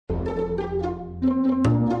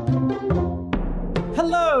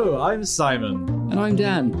Hello, I'm Simon. And I'm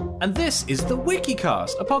Dan. And this is the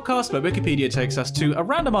Wikicast, a podcast where Wikipedia takes us to a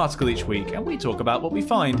random article each week and we talk about what we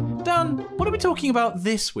find. Dan, what are we talking about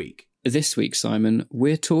this week? This week, Simon,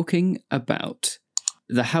 we're talking about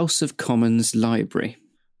the House of Commons Library.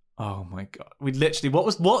 Oh my God. We literally,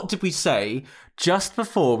 what did we say just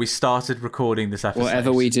before we started recording this episode?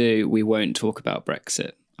 Whatever we do, we won't talk about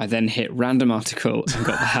Brexit. I then hit random article and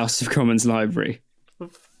got the House of Commons Library.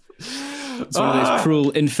 It's one of those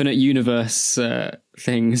cruel infinite universe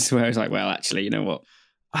things where it's like, well, actually, you know what?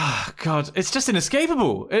 God, it's just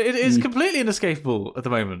inescapable. It is completely inescapable at the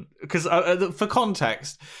moment. Because for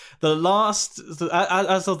context, as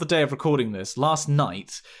of the day of recording this, last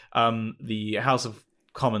night, the House of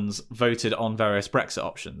Commons voted on various Brexit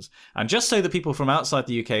options. And just so that people from outside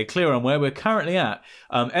the UK are clear on where we're currently at,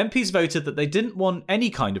 MPs voted that they didn't want any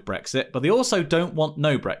kind of Brexit, but they also don't want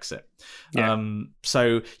no Brexit. Yeah.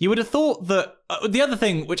 So you would have thought that the other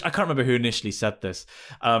thing, which I can't remember who initially said this,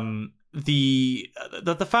 the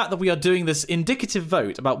fact that we are doing this indicative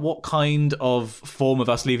vote about what kind of form of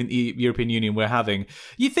us leaving the European Union we're having,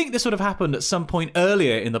 you think this would have happened at some point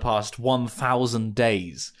earlier in the past 1,000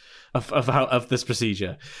 days of this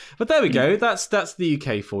procedure. But there we go. That's the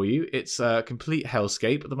UK for you. It's a complete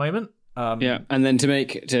hellscape at the moment. Yeah, and then to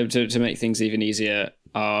make things even easier,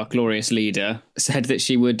 our glorious leader said that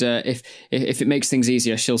she would, if it makes things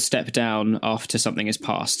easier, she'll step down after something is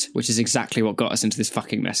passed, which is exactly what got us into this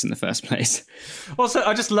fucking mess in the first place. Also,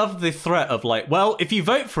 I just love the threat of like, well, if you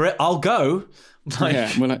vote for it, I'll go. Like,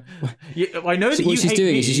 yeah, well, I know that what she's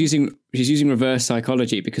doing is she's using reverse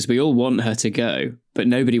psychology because we all want her to go, but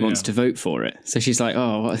nobody wants to vote for it. So she's like,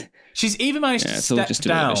 oh, what? She's even managed to step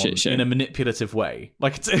down in a manipulative way.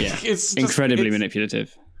 Like it's incredibly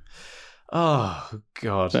manipulative. Oh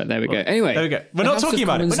God! But there we go. Anyway, there we go. We're not talking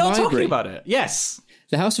about it. Yes,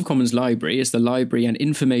 the House of Commons Library is the library and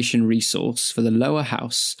information resource for the lower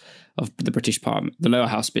house of the British Parliament, the lower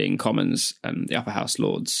house being Commons and the upper house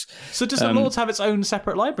Lords. So does the Lords have its own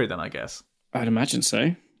separate library then, I guess? I'd imagine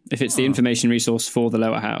so. If it's the information resource for the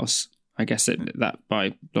lower house, I guess that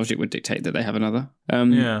by logic would dictate that they have another.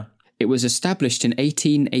 Yeah. It was established in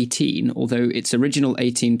 1818, although its original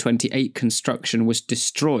 1828 construction was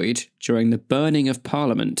destroyed during the burning of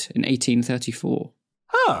Parliament in 1834.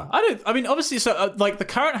 Obviously, so like the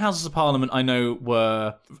current Houses of Parliament, I know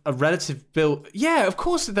were a relative built. Yeah, of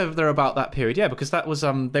course they're about that period. Yeah, because that was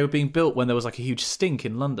they were being built when there was like a huge stink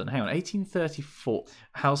in London. Hang on, 1834,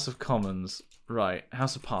 House of Commons. Right,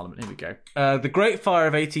 House of Parliament, here we go. The Great Fire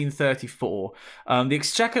of 1834. The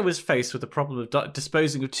Exchequer was faced with the problem of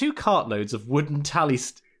disposing of 2 cartloads of wooden tally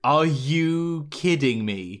Are you kidding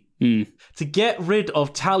me? To get rid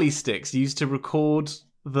of tally sticks used to record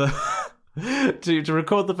the... to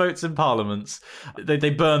record the votes in parliaments. They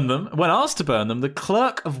burn them. When asked to burn them, the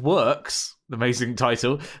Clerk of Works, amazing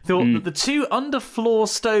title, thought that the 2 underfloor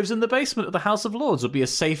stoves in the basement of the House of Lords would be a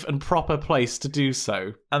safe and proper place to do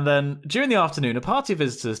so. And then, during the afternoon, a party of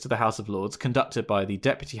visitors to the House of Lords, conducted by the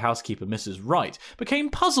Deputy Housekeeper Mrs. Wright, became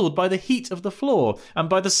puzzled by the heat of the floor and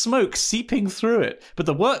by the smoke seeping through it, but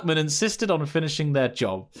the workmen insisted on finishing their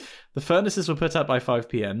job. The furnaces were put out by 5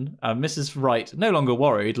 p.m. Mrs. Wright, no longer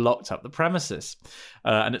worried, locked up the premises.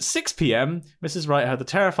 And at 6 p.m., Mrs. Wright heard the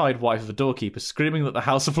terrified wife of a doorkeeper screaming that the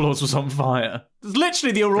House of Lords was on fire. It's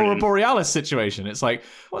literally the Aurora Borealis situation. It's like,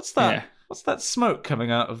 what's that? Yeah. What's that smoke coming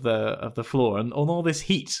out of the floor and on all this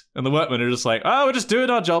heat? And the workmen are just like, oh, we're just doing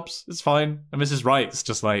our jobs. It's fine. And Mrs. Wright's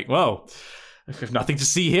just like, well, I've nothing to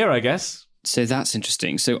see here, I guess. So that's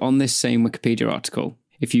interesting. So on this same Wikipedia article,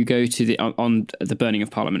 if you go to on the Burning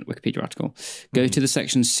of Parliament Wikipedia article, go to the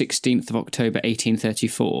section 16th of October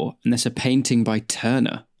 1834, and there's a painting by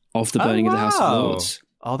Turner of the burning of the House of Lords.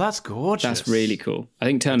 Oh, that's gorgeous. That's really cool. I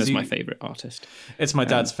think Turner's my favourite artist. It's my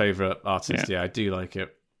dad's favourite artist. Yeah, I do like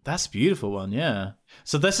it. That's a beautiful one, yeah.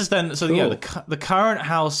 So this is then, cool. Yeah, the current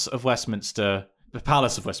House of Westminster, the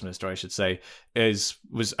Palace of Westminster, I should say,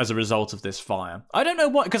 was as a result of this fire. I don't know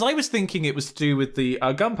what, because I was thinking it was to do with the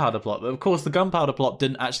gunpowder plot, but of course the gunpowder plot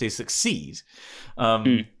didn't actually succeed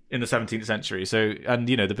in the 17th century. So, and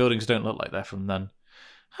you know, the buildings don't look like they're from then.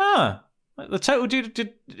 The total,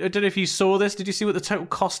 I don't know if you saw this. Did you see what the total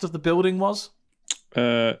cost of the building was?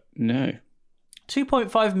 No.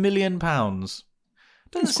 £2.5 million.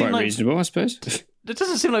 That's quite reasonable, I suppose. It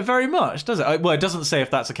doesn't seem like very much, does it? Well, it doesn't say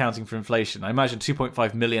if that's accounting for inflation. I imagine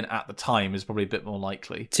 2.5 million at the time is probably a bit more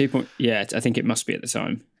likely. Yeah, I think it must be at the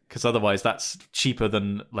time. because otherwise that's cheaper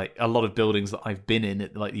than like a lot of buildings that I've been in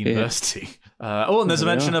at like the university. And there's a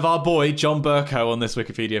mention of our boy John Burko on this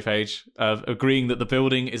Wikipedia page, agreeing that the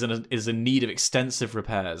building is in need of extensive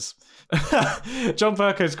repairs. John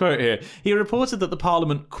Burko's quote here: he reported that the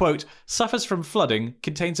Parliament, quote, suffers from flooding,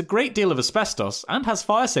 contains a great deal of asbestos, and has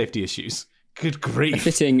fire safety issues. Good grief.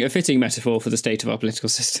 A fitting metaphor for the state of our political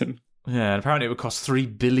system. Yeah, and apparently it would cost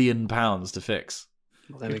 £3 billion to fix.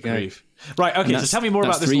 Well, there we go. Right, okay, so tell me more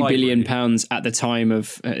about this £3 library. billion at the time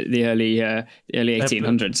of the early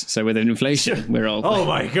 1800s. So with inflation, we're all... Oh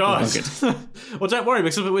my God. Well, don't worry,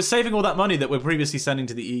 because we're saving all that money that we're previously sending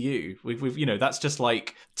to the EU. We've that's just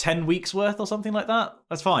like 10 weeks worth or something like that.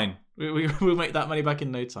 That's fine. We'll make that money back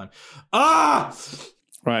in no time.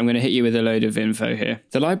 Right, I'm going to hit you with a load of info here.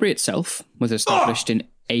 The library itself was established in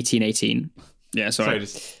 1818. Yeah, sorry.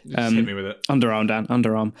 Just hit me with it. Underarm, Dan,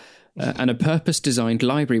 underarm. And a purpose-designed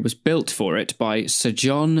library was built for it by Sir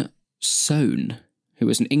John Soane, who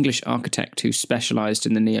was an English architect who specialised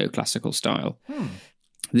in the neoclassical style.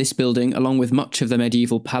 This building, along with much of the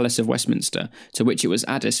medieval Palace of Westminster, to which it was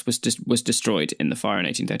added, was destroyed in the fire in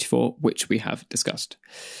 1834, which we have discussed.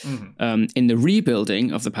 In the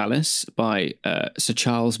rebuilding of the palace by Sir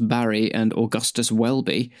Charles Barry and Augustus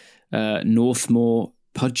Welby, Northmore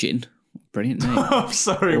Pudgeon. Brilliant name. I'm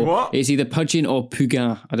sorry, what? It's either Pudgeon or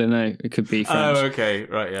Pugin. I don't know. It could be French. Oh, okay.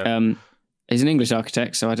 Right, yeah. He's an English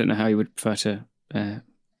architect, so I don't know how you would prefer to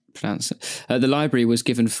pronounce it. The library was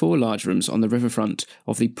given 4 large rooms on the riverfront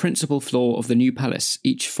of the principal floor of the new palace,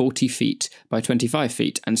 each 40 feet by 25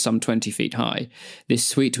 feet and some 20 feet high. This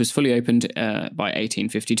suite was fully opened by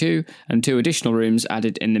 1852, and 2 additional rooms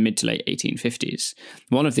added in the mid to late 1850s.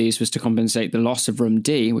 One of these was to compensate the loss of Room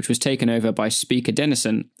D, which was taken over by Speaker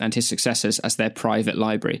Denison and his successors as their private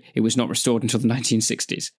library. It was not restored until the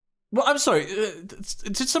 1960s. Well, I'm sorry.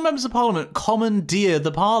 Did some members of Parliament commandeer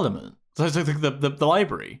the Parliament? The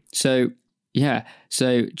library. So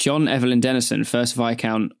John Evelyn Denison, 1st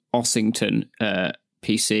Viscount Ossington,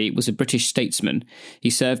 PC, was a British statesman. He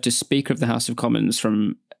served as Speaker of the House of Commons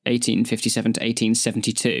from 1857 to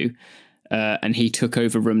 1872, and he took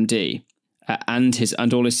over Room D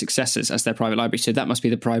and all his successors as their private library. So that must be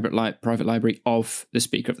the private library of the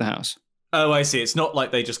Speaker of the House. Oh, I see. It's not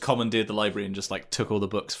like they just commandeered the library and just like took all the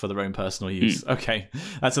books for their own personal use. Okay,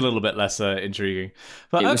 that's a little bit less intriguing.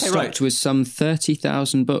 But it was stocked with some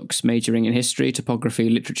 30,000 books majoring in history, topography,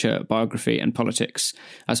 literature, biography, and politics,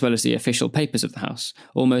 as well as the official papers of the House.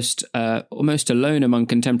 Almost alone among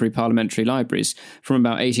contemporary parliamentary libraries, from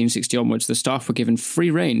about 1860 onwards, the staff were given free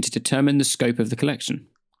rein to determine the scope of the collection.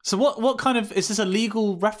 So, what kind of is this a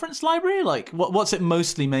legal reference library? Like, what's it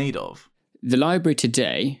mostly made of? The library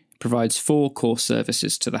today provides 4 core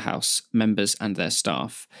services to the House members and their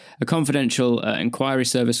staff. A confidential inquiry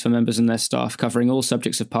service for members and their staff covering all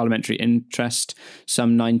subjects of parliamentary interest.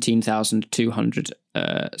 Some 19,200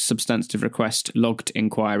 substantive request logged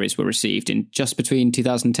inquiries were received in just between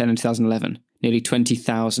 2010 and 2011. Nearly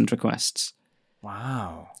 20,000 requests.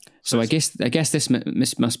 Wow. So I guess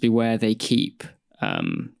this must be where they keep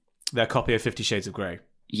their copy of 50 Shades of Grey.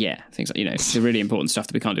 Yeah, things like, the really important stuff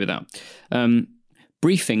that we can't do without.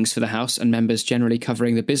 Briefings for the House and members generally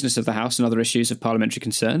covering the business of the House and other issues of parliamentary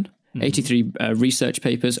concern. 83 research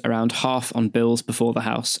papers, around half on bills before the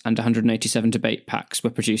House, and 187 debate packs were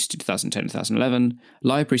produced in 2010 and 2011.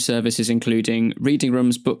 Library services including reading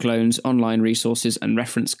rooms, book loans, online resources and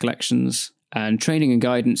reference collections, and training and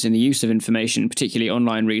guidance in the use of information, particularly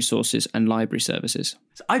online resources and library services.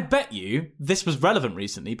 I bet you this was relevant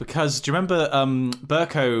recently because do you remember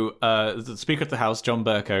Burko, the Speaker of the House, John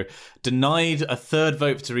Burko, denied a 3rd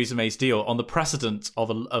vote for Theresa May's deal on the precedent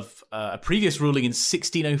of a previous ruling in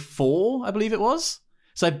 1604, I believe it was.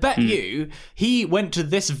 So I bet you he went to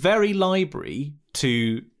this very library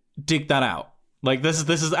to dig that out. Like this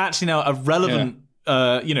is actually now a relevant. Yeah.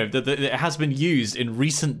 It has been used in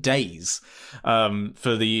recent days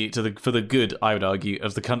for the good, I would argue,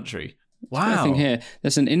 of the country. Wow. Thing here,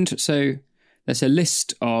 there's there's a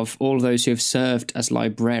list of all those who have served as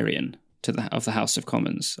librarian of the House of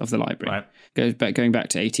Commons of the library. Right. Going back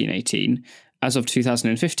to 1818. As of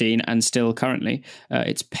 2015 and still currently,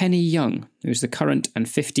 it's Penny Young, who's the current and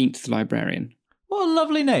 15th librarian. What a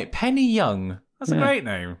lovely name, Penny Young. That's a great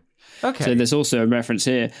name. Okay. So there's also a reference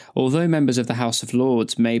here. Although members of the House of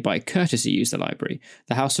Lords may by courtesy use the library,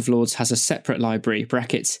 the House of Lords has a separate library,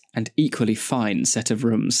 brackets, and equally fine set of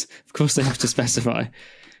rooms. Of course they have to specify.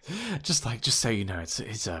 Just so you know,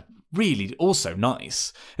 it's a really also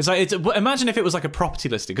nice. It's like imagine if it was like a property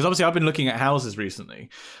listing, because obviously I've been looking at houses recently.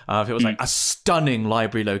 If it was like a stunning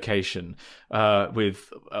library location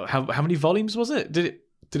with how many volumes was it? Did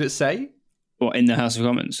it say? What, in the House of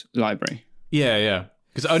Commons library? Yeah.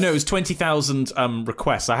 Because it was 20,000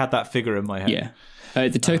 requests. I had that figure in my head. Yeah.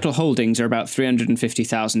 The total holdings are about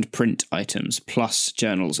 350,000 print items plus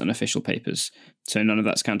journals and official papers. So none of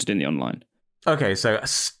that's counted in the online. Okay, so a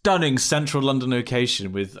stunning central London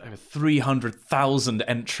location with over 300,000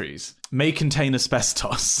 entries may contain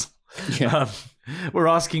asbestos. Yeah. We're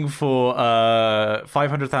asking for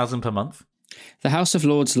 500,000 per month. The House of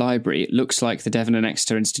Lords Library looks like the Devon and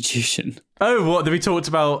Exeter Institution. Oh, what? We talked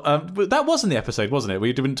about... that was in the episode, wasn't it?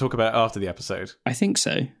 We didn't talk about it after the episode. I think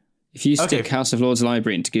so. If you stick House of Lords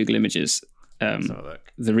Library into Google Images,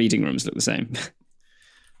 the reading rooms look the same.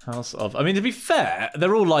 House of... I mean, to be fair,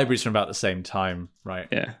 they're all libraries from about the same time, right?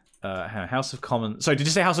 Yeah. House of Commons... Sorry, did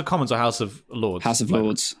you say House of Commons or House of Lords? House of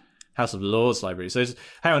Lords. House of Lords Library. So,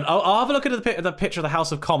 hang on. I'll have a look at the picture of the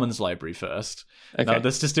House of Commons Library first. Okay. Now,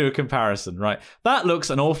 let's just do a comparison, right? That looks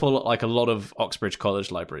an awful lot like a lot of Oxbridge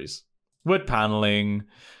College libraries. Wood panelling,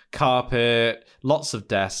 carpet, lots of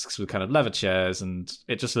desks with kind of leather chairs, and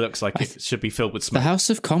it just looks like it should be filled with smoke. The House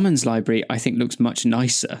of Commons Library, I think, looks much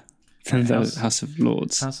nicer than the House of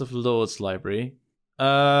Lords. House of Lords Library.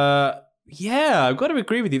 Yeah, I've got to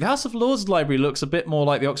agree with you. The House of Lords Library looks a bit more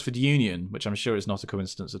like the Oxford Union, which I'm sure is not a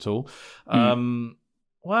coincidence at all.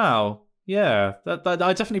 Wow. Yeah,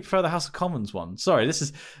 I definitely prefer the House of Commons one. Sorry, this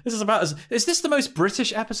is about as... Is this the most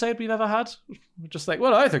British episode we've ever had? We're just like,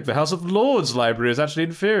 well, I think the House of Lords Library is actually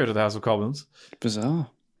inferior to the House of Commons.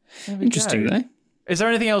 Bizarre. Interesting, though. Is there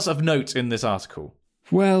anything else of note in this article?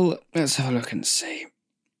 Well, let's have a look and see.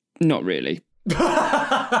 Not really.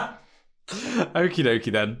 Okie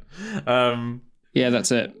dokie then. Yeah,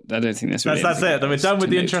 that's it. I don't think that's really... That's it. Then we're done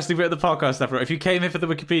with the interesting bit of the podcast stuff. If you came here for the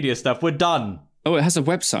Wikipedia stuff, we're done. Oh, it has a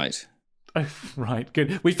website. Oh, right,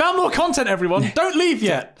 good. We found more content, everyone. Don't leave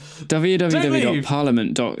yet.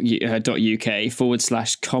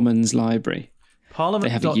 www.parliament.uk/Commons Library. Parliament. They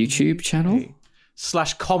have a YouTube channel?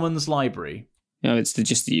 /Commons Library. No, it's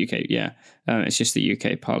just the UK, yeah. It's just the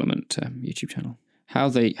UK Parliament YouTube channel.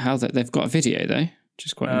 They've got a video, though, which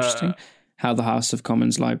is quite interesting. How the House of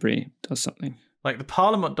Commons Library does something. Like the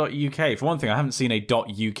Parliament.uk. For one thing, I haven't seen a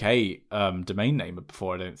 .uk domain name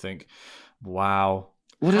before, I don't think. Wow.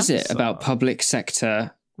 What is it about public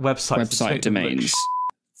sector website domains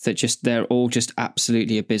that they're all just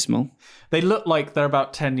absolutely abysmal? They look like they're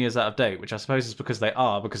about 10 years out of date, which I suppose is because they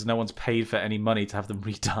are, because no one's paid for any money to have them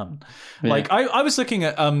redone. Yeah. Like I was looking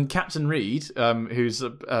at Captain Reed, who's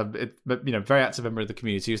very active member of the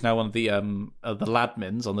community, who's now one of the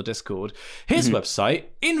ladmins on the Discord. His website,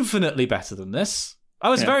 infinitely better than this. I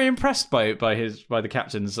was very impressed by the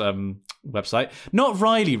captain's website. Not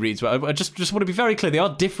Riley Reed's. I just want to be very clear. They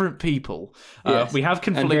are different people. Yes. We have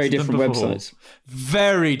conflicted very different them before. Websites.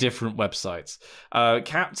 Very different websites.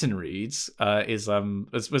 Captain Reed's is I'm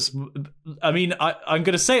going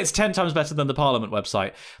to say it's 10 times better than the Parliament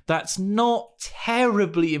website. That's not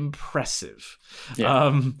terribly impressive.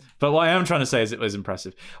 Yeah. But what I am trying to say is it was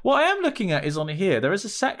impressive. What I am looking at is on here. There is a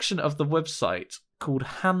section of the website called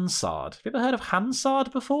Hansard. Have you ever heard of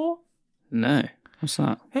Hansard before? No. What's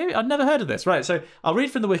that? Hey, I've never heard of this. Right, so I'll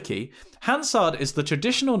read from the wiki. Hansard is the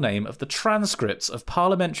traditional name of the transcripts of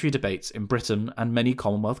parliamentary debates in Britain and many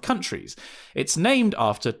Commonwealth countries. It's named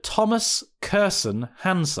after Thomas Curson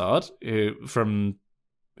Hansard, who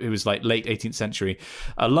was like late 18th century,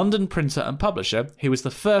 a London printer and publisher who was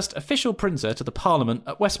the first official printer to the Parliament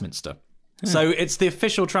at Westminster. So it's the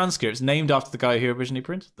official transcripts named after the guy who originally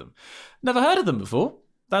printed them. Never heard of them before.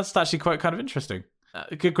 That's actually quite kind of interesting.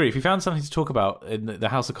 Good grief. We found something to talk about in the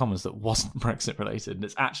House of Commons that wasn't Brexit related, and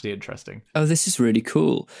it's actually interesting. Oh, this is really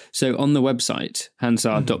cool. So on the website,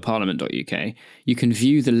 hansard.parliament.uk, you can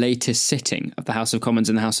view the latest sitting of the House of Commons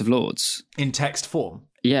and the House of Lords. In text form?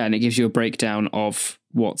 Yeah, and it gives you a breakdown of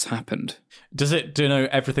what's happened. Do you know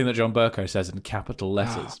everything that John Bercow says in capital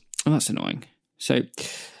letters? Oh, that's annoying.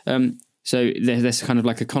 So there's kind of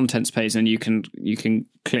like a contents page, and you can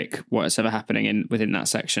click what's ever happening within that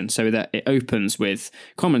section. So that it opens with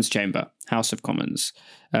Commons Chamber, House of Commons,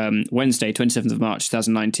 Wednesday, 27th of March,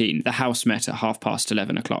 2019. The House met at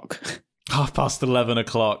 11:30.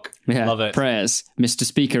 11:30. Yeah, love it. Prayers. Mr.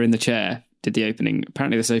 Speaker in the chair did the opening.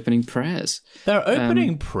 Apparently, there's opening prayers. They're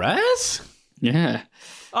opening prayers? Yeah,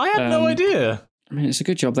 I had no idea. I mean, it's a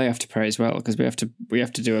good job they have to pray as well, because we have to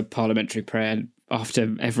do a parliamentary prayer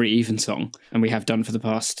after every evensong, and we have done for the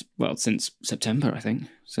past, since September, I think.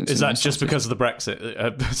 Is that just because of the Brexit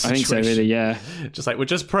situation? I think so, really, yeah. Just like, we're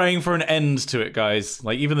just praying for an end to it, guys.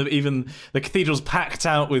 Like, even the cathedral's packed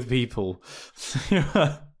out with people.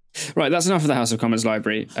 Right, that's enough of the House of Commons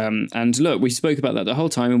Library. And look, we spoke about that the whole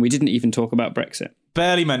time, and we didn't even talk about Brexit.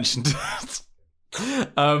 Barely mentioned it.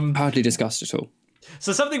 Hardly discussed at all.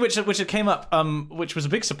 So something which had came up, which was a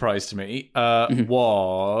big surprise to me,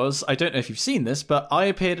 was, I don't know if you've seen this, but I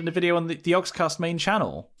appeared in a video on the Yogscast main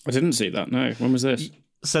channel. I didn't see that, no. When was this?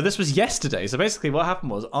 So this was yesterday. So basically what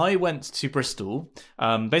happened was I went to Bristol.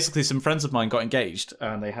 Basically some friends of mine got engaged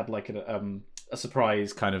and they had like a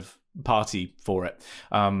surprise kind of party for it,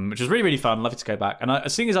 which was really, really fun. Lovely to go back. And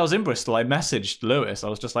as soon as I was in Bristol, I messaged Lewis. I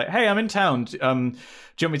was just like, hey, I'm in town. Do you want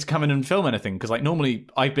me to come in and film anything? Because like normally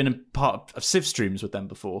I've been a part of Civ streams with them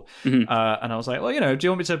before. And I was like, well, do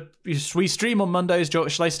you want me to, we stream on Mondays? Shall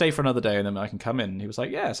I stay for another day and then I can come in? And he was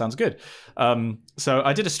like, yeah, sounds good. So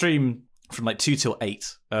I did a stream from like 2 till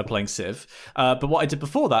 8 playing Civ. But what I did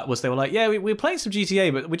before that was they were like, yeah, we were playing some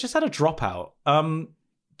GTA, but we just had a dropout.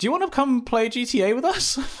 Do you want to come play GTA with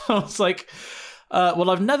us? I was like, well,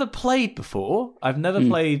 I've never played before. I've never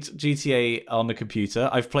played GTA on the computer.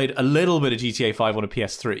 I've played a little bit of GTA 5 on a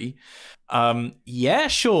PS3. Yeah,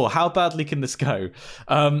 sure. How badly can this go?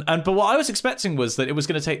 But what I was expecting was that it was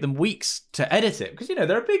going to take them weeks to edit it because,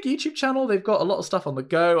 they're a big YouTube channel. They've got a lot of stuff on the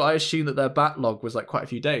go. I assume that their backlog was like quite a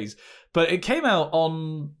few days. But it came out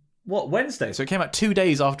on, Wednesday? So it came out 2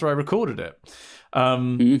 days after I recorded it.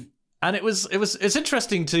 And it's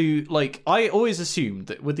interesting to, like, I always assumed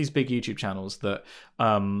that with these big YouTube channels that,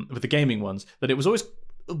 with the gaming ones, that it was always,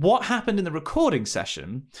 what happened in the recording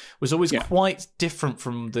session was always quite different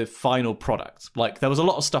from the final product. Like, there was a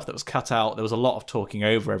lot of stuff that was cut out. There was a lot of talking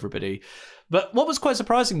over everybody. But what was quite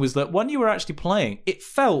surprising was that when you were actually playing, it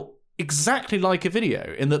felt exactly like a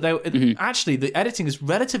video in that actually the editing is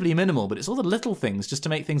relatively minimal, but it's all the little things just to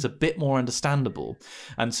make things a bit more understandable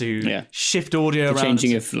and to shift audio around,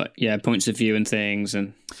 changing of points of view and things,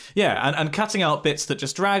 and and cutting out bits that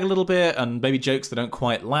just drag a little bit and maybe jokes that don't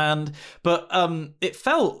quite land. But it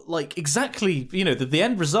felt like exactly the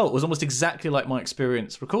end result was almost exactly like my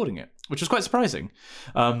experience recording it, which was quite surprising.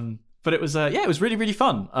 But it was, it was really, really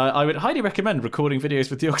fun. I would highly recommend recording videos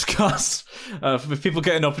with the Yogscast if people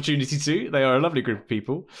get an opportunity to. They are a lovely group of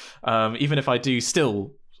people. Even if I do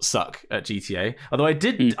still suck at GTA, although I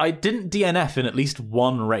didn't DNF in at least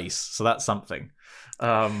one race, so that's something.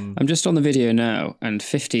 I'm just on the video now, and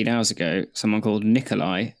 15 hours ago, someone called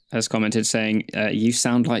Nikolai has commented saying, "You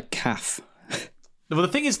sound like Calf." Well, the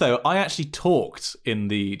thing is, though, I actually talked in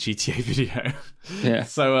the GTA video,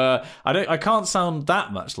 so I can't sound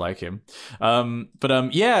that much like him. But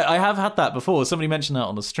I have had that before. Somebody mentioned that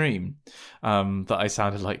on the stream that I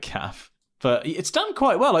sounded like Calf. But it's done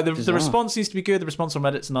quite well. Like the response seems to be good. The response on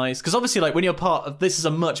Reddit's nice because obviously, like when you're part of this, is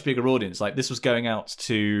a much bigger audience. Like this was going out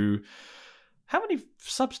to how many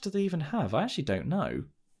subs do they even have? I actually don't know.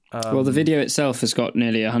 Well, the video itself has got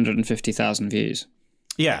nearly 150,000 views.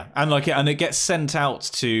 Yeah, and it gets sent out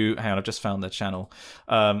to. Hang on, I've just found their channel.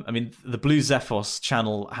 The Blue Zephos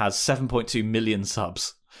channel has 7.2 million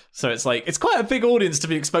subs, so it's quite a big audience to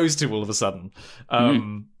be exposed to all of a sudden.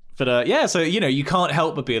 So you can't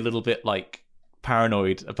help but be a little bit like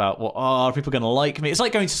paranoid about are people going to like me? It's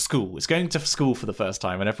like going to school. It's going to school for the first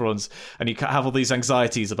time, and you have all these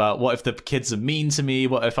anxieties about what if the kids are mean to me?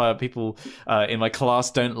 What if people in my class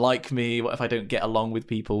don't like me? What if I don't get along with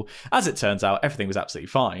people? As it turns out, everything was absolutely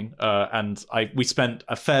fine, and we spent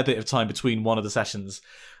a fair bit of time between one of the sessions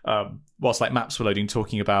whilst like maps were loading,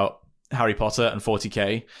 talking about Harry Potter and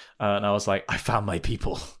 40k, and I was like, I found my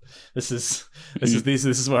people. This is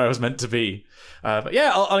where I was meant to be. But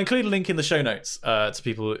yeah, I'll include a link in the show notes to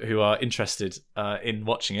people who are interested in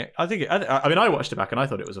watching it. I watched it back and I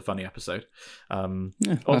thought it was a funny episode. I'll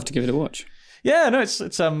have to give it a watch. Yeah, no, it's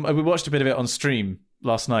we watched a bit of it on stream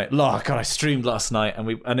last night. Oh God, I streamed last night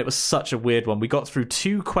and it was such a weird one. We got through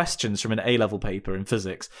 2 questions from an A-level paper in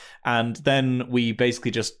physics, and then we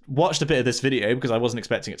basically just watched a bit of this video because I wasn't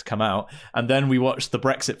expecting it to come out, and then we watched the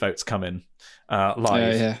Brexit votes come in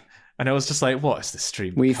live. And I was just like, what is this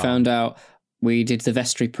stream? We found out. We did the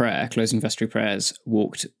vestry prayer, closing vestry prayers,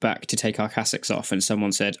 walked back to take our cassocks off, and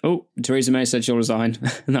someone said, "Oh, Theresa May said she'll resign."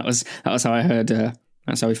 And that was how I heard.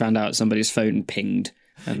 That's how we found out somebody's phone pinged.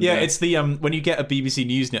 And, it's the when you get a BBC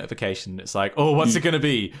News notification, it's like, oh, what's it going to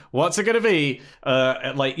be? What's it going to be?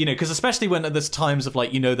 Because especially when there's times of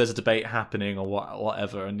there's a debate happening or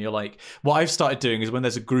whatever, and you're like, what I've started doing is when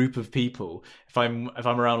there's a group of people, if I'm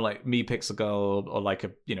around like me, Pixel Girl, or like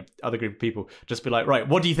a other group of people, just be like, right,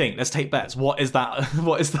 what do you think? Let's take bets. What is that?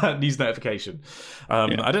 What is that news notification?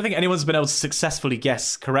 I don't think anyone's been able to successfully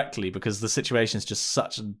guess correctly because the situation is just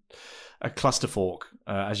such a clusterfork,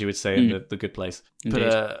 as you would say in the Good Place.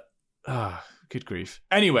 Indeed. But Good grief.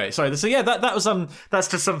 Anyway, sorry. So yeah, that was that's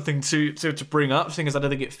just something to bring up. Seeing as I don't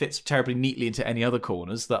think it fits terribly neatly into any other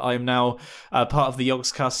corners. That I am now part of the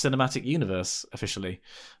Yogscast cinematic universe officially,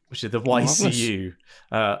 which is the YCU.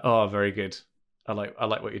 Very good. I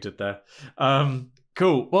like what you did there.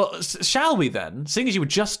 Cool. Well, shall we then? Seeing as you were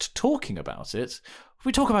just talking about it,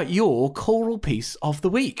 we talk about your choral piece of the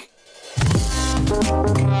week.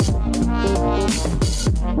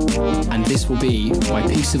 And this will be my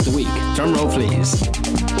piece of the week. Drum roll, please.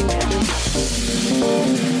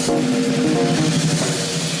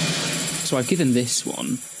 So I've given this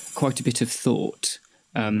one quite a bit of thought.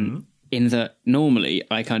 In that normally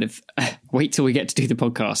I kind of wait till we get to do the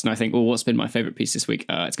podcast and I think, well, what's been my favourite piece this week?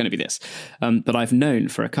 It's going to be this. But I've known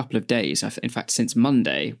for a couple of days, in fact, since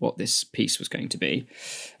Monday, what this piece was going to be.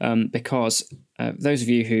 Because those of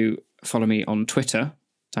you who follow me on Twitter,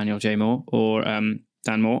 Daniel J. Moore, or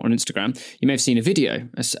Dan Moore on Instagram, you may have seen a video,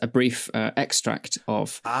 a brief extract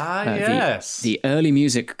of the early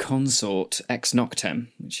music consort Ex Noctem,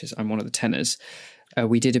 which is, I'm one of the tenors.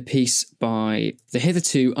 We did a piece by the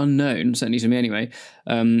hitherto unknown, certainly to me anyway,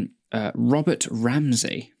 Robert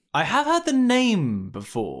Ramsey. I have heard the name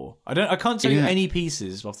before. I can't tell you any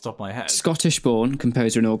pieces off the top of my head. Scottish-born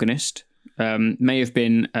composer and organist. May have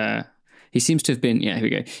been... He seems to have been, here we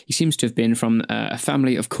go. He seems to have been from a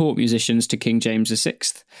family of court musicians to King James VI.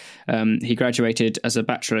 He graduated as a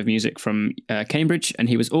Bachelor of Music from Cambridge, and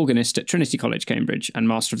he was organist at Trinity College, Cambridge, and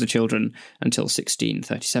Master of the Children until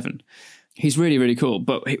 1637. He's really, really cool,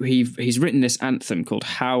 but he's written this anthem called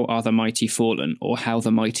How Are the Mighty Fallen, or How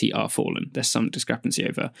the Mighty Are Fallen. There's some discrepancy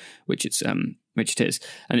over which it is.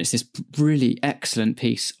 And it's this really excellent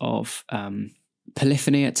piece of...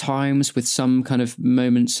 polyphony at times with some kind of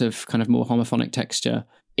moments of kind of more homophonic texture.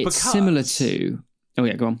 It's similar to... Oh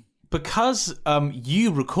yeah, go on. Because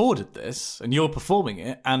you recorded this and you're performing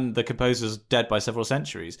it and the composer's dead by several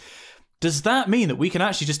centuries, does that mean that we can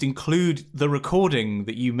actually just include the recording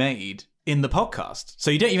that you made in the podcast?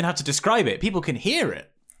 So you don't even have to describe it. People can hear it.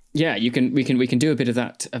 Yeah, we can do a bit of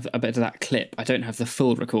that clip. I don't have the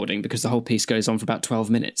full recording because the whole piece goes on for about 12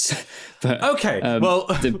 minutes. But okay, well,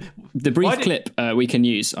 the brief clip we can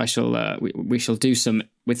use. I shall we shall do some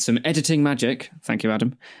with some editing magic. Thank you,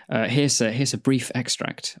 Adam. Here's a brief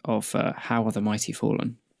extract of How Are the Mighty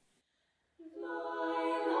Fallen.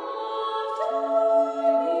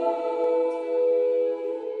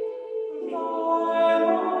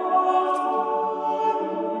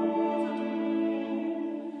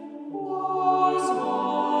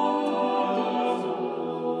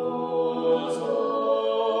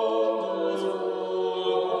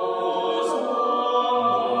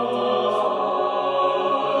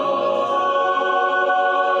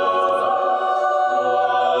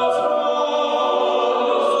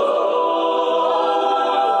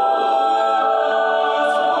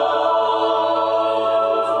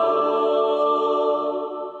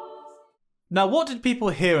 Now, what did people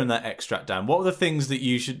hear in that extract, Dan? What were the things that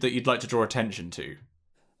you'd like to draw attention to?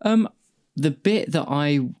 The bit that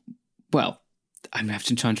I'm have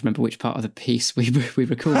to try and remember which part of the piece we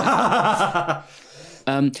recorded. I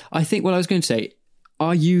think what I was going to say,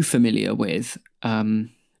 are you familiar with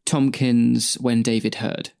Tompkins' When David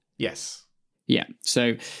Heard? Yes. Yeah.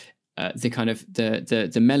 So the kind of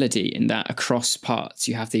the melody in that across parts,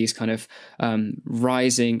 you have these kind of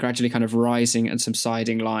gradually kind of rising and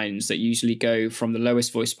subsiding lines that usually go from the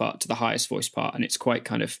lowest voice part to the highest voice part, and it's quite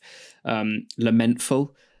kind of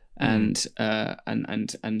lamentful and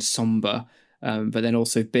somber, but then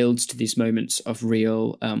also builds to these moments of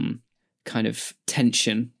real kind of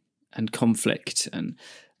tension and conflict, and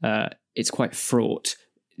it's quite fraught.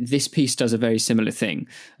 This piece does a very similar thing.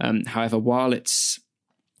 However, while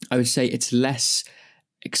I would say it's less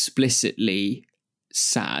explicitly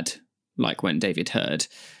sad, like When David Heard.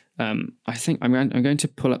 I think I'm going to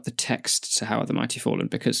pull up the text to How Are the Mighty Fallen,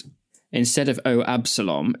 because instead of "Oh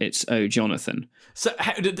Absalom," it's "Oh Jonathan." So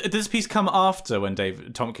did this piece come after When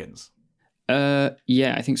David Tompkins?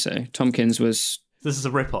 Yeah, I think so. Tompkins was. This is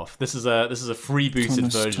a rip-off. This is a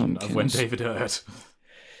freebooted version of When David Heard.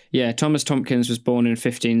 Yeah, Thomas Tompkins was born in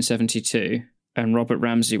 1572, and Robert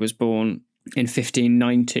Ramsey was born in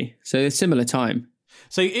 1590, so a similar time.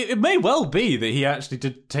 So it may well be that he actually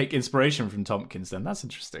did take inspiration from Tompkins then. That's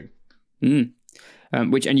interesting. And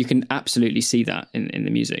you can absolutely see that in the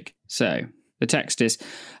music. So the text is,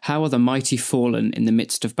 How are the mighty fallen in the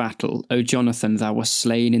midst of battle? O Jonathan, thou wast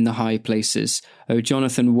slain in the high places. O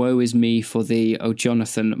Jonathan, woe is me for thee. O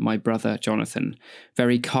Jonathan, my brother Jonathan.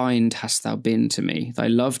 Very kind hast thou been to me. Thy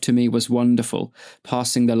love to me was wonderful,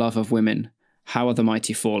 passing the love of women. how are the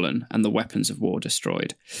mighty fallen and the weapons of war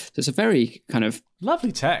destroyed. So it's a very kind of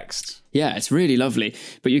lovely text. Yeah, it's really lovely.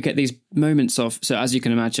 But you get these moments of, so as you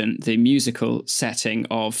can imagine, the musical setting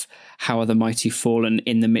of how are the mighty fallen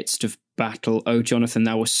in the midst of battle. Oh, Jonathan,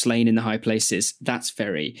 thou wast slain in the high places. That's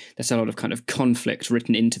a lot of kind of conflict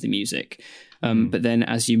written into the music. But then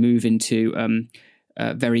as you move into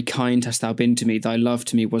very kind hast thou been to me, thy love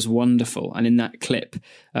to me was wonderful. And in that clip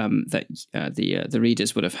that the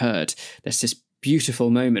readers would have heard, there's this beautiful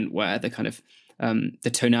moment where the kind of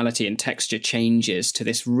the tonality and texture changes to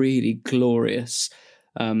this really glorious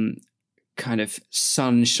kind of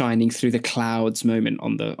sun shining through the clouds moment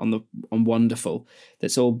on wonderful,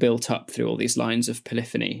 that's all built up through all these lines of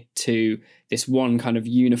polyphony to this one kind of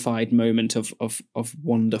unified moment of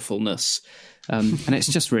wonderfulness. And it's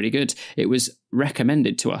just really good. It was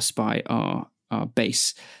recommended to us by our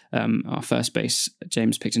bass, our first bass,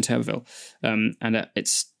 James Picton Turberville, and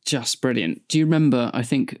it's just brilliant. Do you remember, I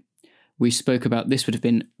think we spoke about, this would have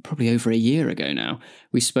been probably over a year ago now,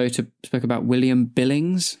 we spoke about William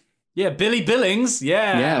Billings? Yeah, Billy Billings.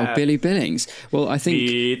 Yeah, or Billy Billings. Well, I think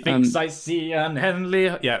he thinks I see unheavenly.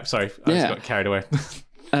 Yeah, sorry, I just got carried away.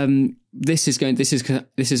 This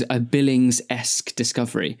is a Billings-esque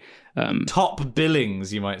discovery. Top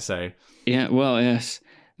Billings, you might say. Yeah, well, yes.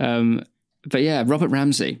 But yeah, Robert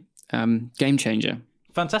Ramsey, game changer.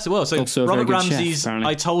 Fantastic. Well, so also Robert Ramsey's chef,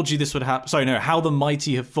 I Told You This Would Happen. Sorry, no, How the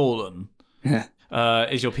Mighty Have Fallen. Yeah.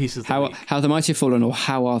 Is your piece of the week. How the Mighty Have Fallen, or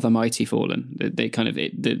How Are the Mighty Fallen?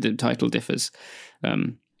 The title differs.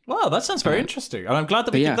 Wow, that sounds very interesting, and I'm glad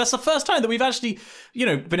that that's the first time that we've actually,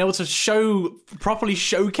 been able to properly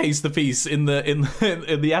showcase the piece in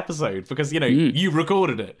the episode, because you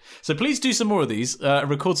recorded it. So please do some more of these.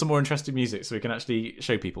 Record some more interesting music so we can actually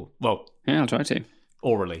show people. Well, yeah, I'll try to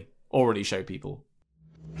orally show people.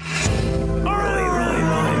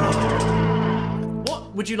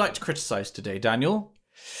 What would you like to criticize today, Daniel?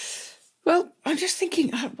 Well, I'm trying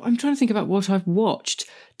to think about what I've watched.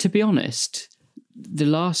 To be honest, the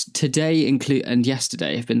last today and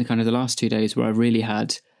yesterday have been the last 2 days where I really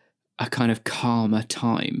had a kind of calmer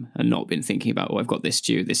time and not been thinking about, I've got this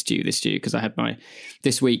due, because I had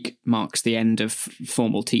this week marks the end of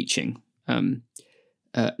formal teaching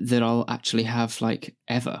that I'll actually have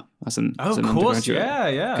ever as an undergraduate.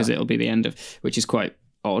 Yeah. Because it'll be the end of, which is quite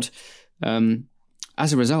odd.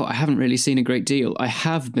 As a result, I haven't really seen a great deal. I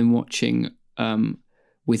have been watching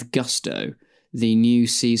with gusto the new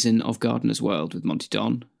season of Gardener's World with Monty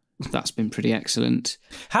Don. That's been pretty excellent.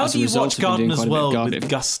 How do you watch Gardener's World with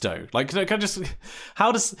gusto?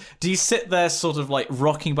 Do you sit there sort of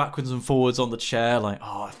rocking backwards and forwards on the chair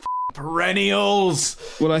perennials?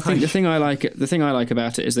 Well, I think the thing I like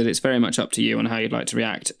about it is that it's very much up to you on how you'd like to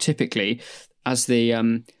react. Typically, as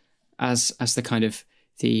the kind of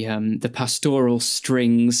the pastoral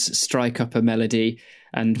strings strike up a melody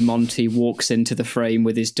and Monty walks into the frame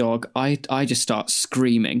with his dog, I just start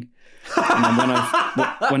screaming. And then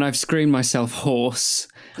when I've screamed myself hoarse,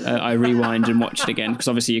 I rewind and watch it again, because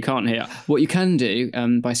obviously you can't hear. What you can do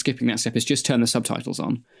by skipping that step is just turn the subtitles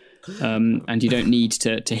on. And you don't need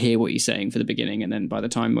to hear what he's saying for the beginning, and then by the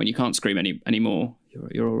time when you can't scream anymore,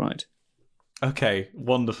 you're all right. Okay,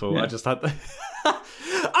 wonderful. Yeah. I just had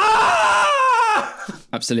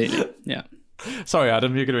Absolutely, yeah. Sorry,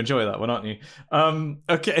 Adam, you're going to enjoy that one, aren't you?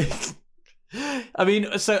 Okay. I mean,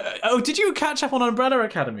 did you catch up on Umbrella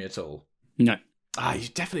Academy at all? No. You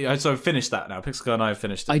definitely. So I've finished that now. Pixel and I have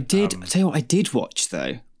finished it. I did. I'll tell you what I did watch,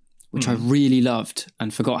 though, which I really loved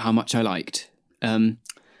and forgot how much I liked.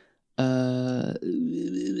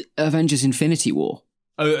 Avengers Infinity War.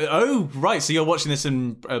 Oh, right. So you're watching this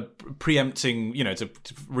and preempting, to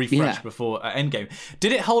refresh before Endgame.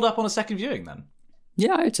 Did it hold up on a second viewing then?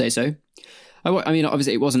 Yeah, I'd say so. I mean,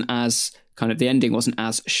 obviously, it wasn't as the ending wasn't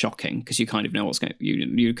as shocking, because you kind of know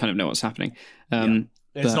you kind of know what's happening.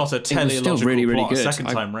 It's not a teleological plot the second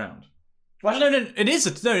time round. Well, no, it is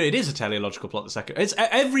a teleological plot the second.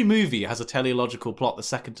 Every movie has a teleological plot the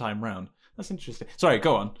second time round. That's interesting. Sorry,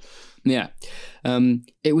 go on. Yeah,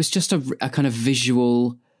 it was just a kind of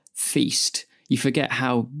visual feast. You forget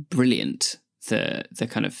how brilliant the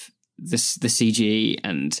kind of the CG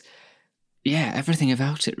and everything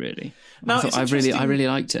about it really. Now, I really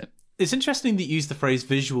liked it. It's interesting that you use the phrase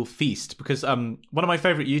visual feast, because one of my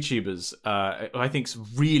favourite YouTubers, who I think is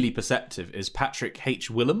really perceptive, is Patrick H.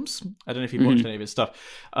 Willems. I don't know if you've watched any of his stuff,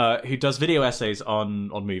 who does video essays on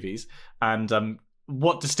movies. And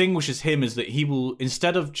what distinguishes him is that he will,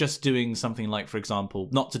 instead of just doing something like, for example,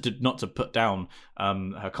 not to put down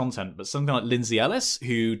her content, but something like Lindsay Ellis,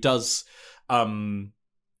 who does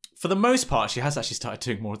for the most part, she has actually started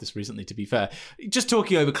doing more of this recently, to be fair. Just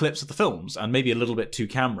talking over clips of the films and maybe a little bit to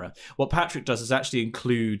camera. What Patrick does is actually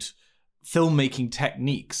include filmmaking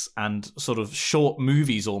techniques and sort of short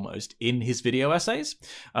movies almost in his video essays.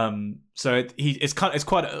 So it's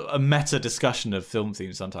quite a meta discussion of film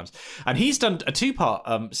themes sometimes. And he's done a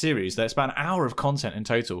 2-part series that's about an hour of content in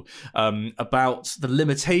total about the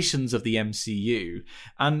limitations of the MCU.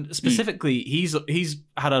 And specifically, he's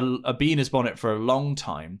had a bee in his bonnet for a long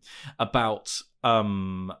time about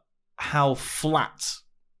how flat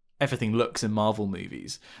everything looks in Marvel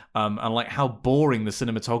movies, and like how boring the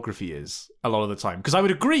cinematography is a lot of the time. Because I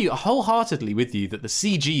would agree wholeheartedly with you that the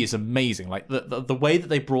CG is amazing. Like the way that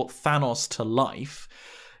they brought Thanos to life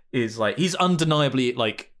is like, he's undeniably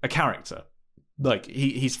like a character. Like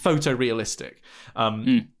he's photorealistic.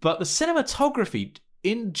 But the cinematography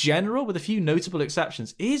in general, with a few notable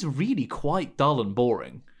exceptions, is really quite dull and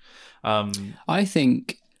boring. I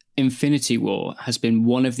think Infinity War has been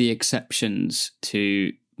one of the exceptions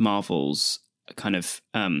to Marvel's kind of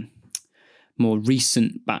more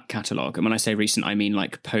recent back catalogue. And when I say recent, I mean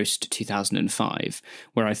like post 2005,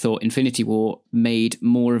 where I thought Infinity War made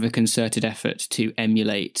more of a concerted effort to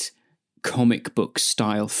emulate comic book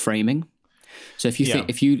style framing. So if you think,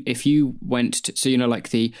 if you went to, so, you know, like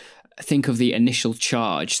think of the initial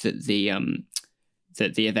charge that the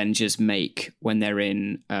Avengers make when they're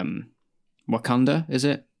in Wakanda, is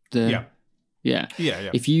it? Yeah.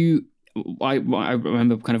 If you, I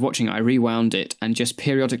remember kind of watching it, I rewound it and just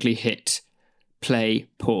periodically hit play,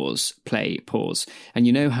 pause. And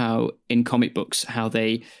you know how in comic books, how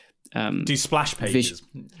they do splash pages.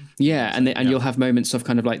 And you'll have moments of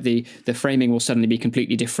kind of like the framing will suddenly be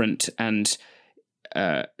completely different, and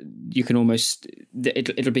you can almost,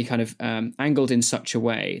 it'll be kind of angled in such a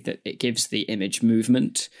way that it gives the image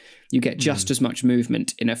movement. You get just as much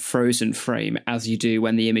movement in a frozen frame as you do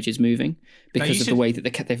when the image is moving, because of the way that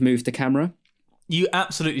they've moved the camera. You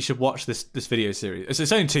absolutely should watch this video series.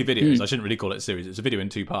 It's only 2 videos. I shouldn't really call it a series. It's a video in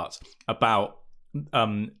 2 parts about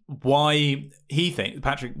why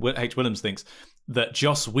Patrick H. Willems thinks that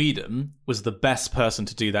Joss Whedon was the best person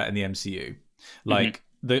to do that in the MCU. Like,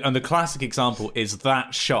 the classic example is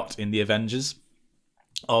that shot in the Avengers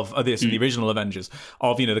of this, in the original Avengers,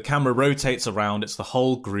 of, you know, the camera rotates around, it's the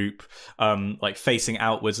whole group like facing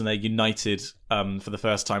outwards, and they're united for the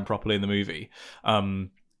first time properly in the movie.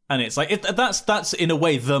 And it's like that's in a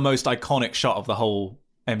way the most iconic shot of the whole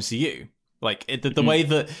MCU. Like the way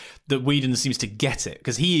that Whedon seems to get it,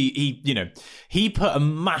 because he put a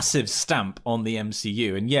massive stamp on the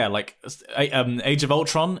MCU, and like Age of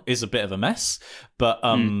Ultron is a bit of a mess, but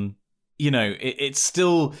it's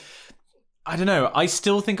still, I don't know, I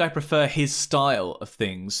still think I prefer his style of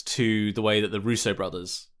things to the way that the Russo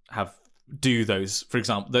brothers do those. For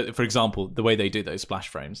example, the way they do those splash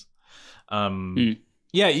frames.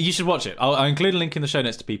 Yeah, you should watch it. I'll include a link in the show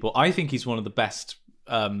notes to people. I think he's one of the best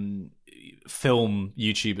film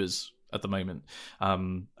YouTubers at the moment.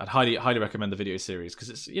 I'd highly recommend the video series, because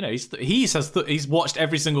it's, you know, he's watched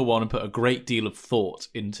every single one and put a great deal of thought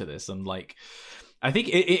into this. And like, I think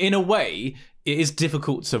in a way it is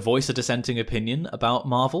difficult to voice a dissenting opinion about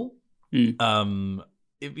Marvel.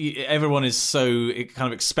 Everyone is so kind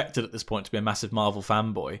of expected at this point to be a massive Marvel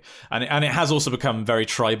fanboy, and it has also become very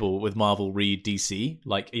tribal with Marvel re DC.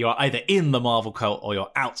 Like, you're either in the Marvel cult or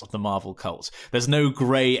you're out of the Marvel cult. There's no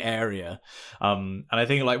grey area, and I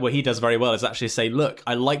think like what he does very well is actually say, look,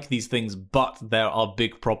 I like these things, but there are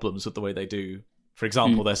big problems with the way they do, for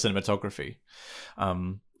example, their cinematography.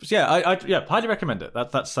 I highly recommend it.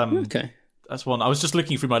 That's okay. That's one. I was just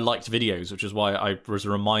looking through my liked videos, which is why I was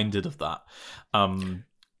reminded of that.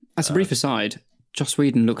 As a brief aside, Joss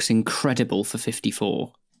Whedon looks incredible for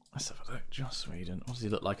 54. Let's have a look. Joss Whedon. What does he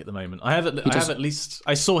look like at the moment? I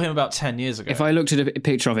saw him about 10 years ago. If I looked at a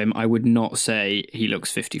picture of him, I would not say he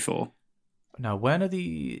looks 54. Now, when are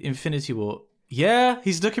the Infinity War? Yeah,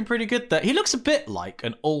 he's looking pretty good there. He looks a bit like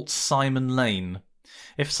an alt Simon Lane.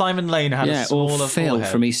 If Simon Lane had a smaller or Phil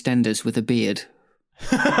forehead. From EastEnders with a beard.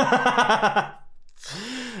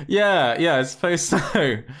 yeah, I suppose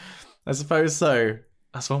so.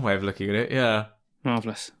 That's one way of looking at it. Yeah,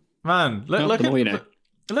 marvelous, man. Look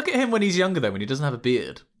at him when he's younger, though, when he doesn't have a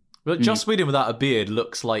beard. Joss Whedon without a beard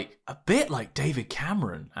looks like a bit like David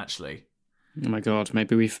Cameron, actually. Oh my god,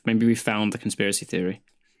 maybe we found the conspiracy theory.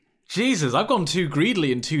 Jesus, I've gone too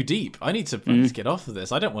greedily and too deep. I need to get off of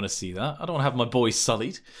this. I don't want to see that. I don't want to have my boy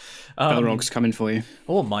sullied. Balrog's coming for you.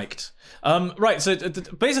 Or mic'd. Right, so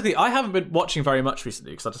basically, I haven't been watching very much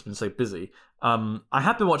recently because I've just been so busy. I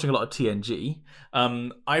have been watching a lot of TNG.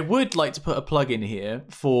 I would like to put a plug in here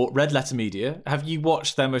for Red Letter Media. Have you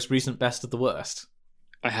watched their most recent Best of the Worst?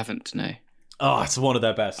 I haven't, no. Oh, it's one of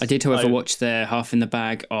their best. I did, however, watch their half in the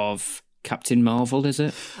bag of Captain Marvel, is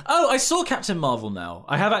it? Oh, I saw Captain Marvel now.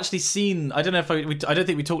 I have actually seen, I don't know if I don't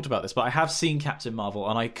think we talked about this, but I have seen Captain Marvel,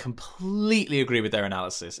 and I completely agree with their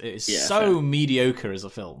analysis. It is so mediocre as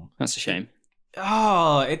a film. That's a shame.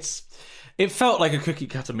 Oh, it felt like a cookie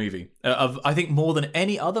cutter movie. I think more than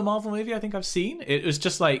any other Marvel movie I think I've seen. It was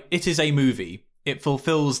just like, it is a movie. It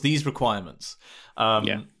fulfills these requirements.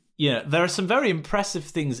 Yeah, there are some very impressive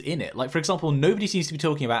things in it. Like, for example, nobody seems to be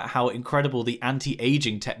talking about how incredible the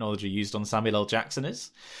anti-aging technology used on Samuel L. Jackson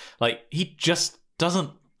is. Like, he just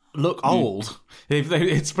doesn't look old.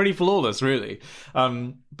 It's pretty flawless, really.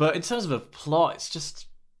 But in terms of a plot, it's just...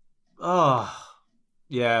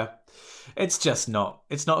 yeah. It's just not...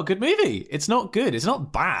 It's not a good movie. It's not good. It's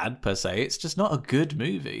not bad, per se. It's just not a good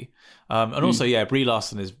movie. And also, yeah, Brie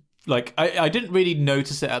Larson is... Like, I didn't really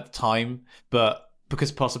notice it at the time, but...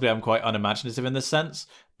 because possibly I'm quite unimaginative in this sense,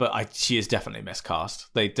 but she is definitely miscast.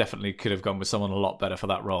 They definitely could have gone with someone a lot better for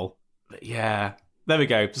that role. But yeah, there we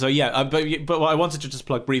go. So yeah, but what I wanted to just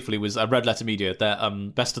plug briefly was Red Letter Media. Their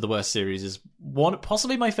Best of the Worst series is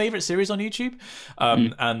possibly my favourite series on YouTube.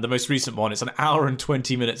 And the most recent one, it's an hour and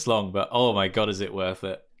 20 minutes long, but oh my God, is it worth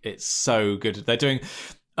it? It's so good. They're doing,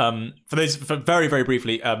 for very, very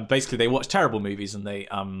briefly, basically they watch terrible movies and they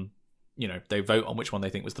they vote on which one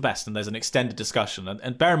they think was the best, and there's an extended discussion.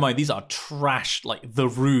 And bear in mind, these are trash, like The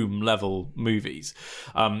Room level movies.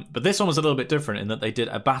 But this one was a little bit different in that they did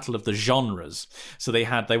a battle of the genres. So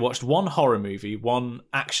they watched one horror movie, one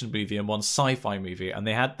action movie, and one sci-fi movie, and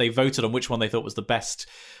they voted on which one they thought was the best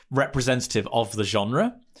representative of the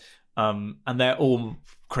genre. And they're all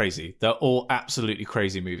crazy. They're all absolutely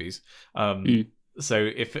crazy movies. So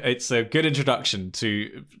if it's a good introduction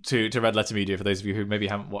to Red Letter Media for those of you who maybe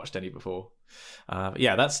haven't watched any before.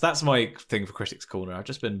 Yeah, that's my thing for Critics Corner.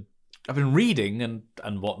 I've been reading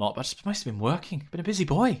and whatnot, but I've mostly been working. Been a busy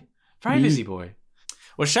boy, very busy boy.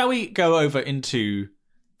 Well, shall we go over into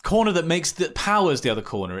corner that powers the other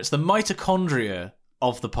corner? It's the mitochondria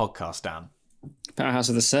of the podcast, Dan. Powerhouse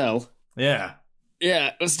of the cell. Yeah,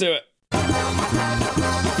 let's do it.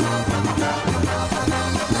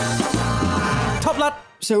 Top lad.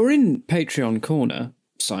 So we're in Patreon corner,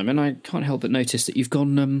 Simon. I can't help but notice that you've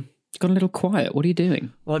gone a little quiet. What are you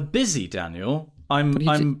doing? Well, I'm busy, Daniel. I'm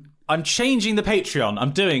changing the Patreon.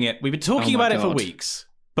 I'm doing it. We've been talking about it for weeks,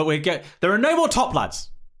 but there are no more top lads.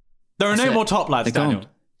 There are no more top lads, Daniel. Gone.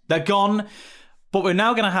 They're gone. What we're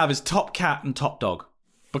now going to have is Top Cat and Top Dog,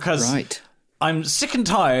 because I'm sick and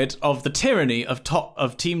tired of the tyranny of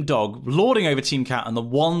Team Dog lording over Team Cat and the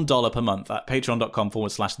 $1 per month at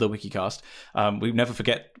patreon.com/the Wikicast.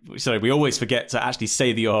 We always forget to actually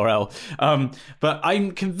say the URL. But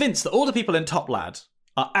I'm convinced that all the people in Top Lad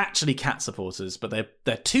are actually cat supporters, but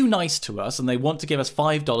they're too nice to us and they want to give us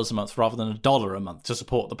 $5 a month rather than $1 a month to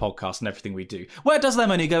support the podcast and everything we do. Where does their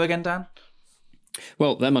money go again, Dan?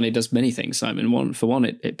 Well, their money does many things, Simon. For one,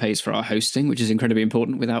 it pays for our hosting, which is incredibly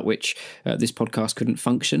important, without which this podcast couldn't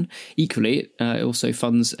function. Equally, it also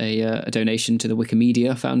funds a donation to the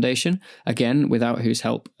Wikimedia Foundation, again, without whose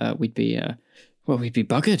help we'd be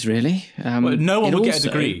buggered, really. No one would get a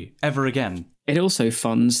degree ever again. It also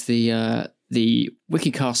funds the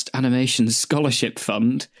Wikicast Animation Scholarship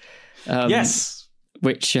Fund. Yes,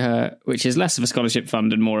 which is less of a scholarship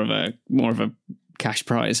fund and more of a cash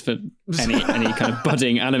prize for any kind of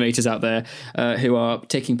budding animators out there who are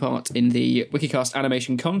taking part in the Wikicast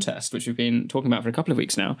animation contest, which we've been talking about for a couple of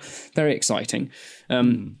weeks now. Very exciting.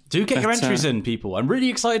 Do get your entries in, people. I'm really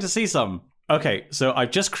excited to see some. Okay, so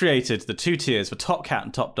I've just created the 2 tiers for Top Cat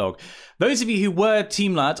and Top Dog. Those of you who were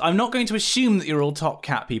Team Lads, I'm not going to assume that you're all Top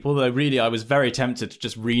Cat people, though really I was very tempted to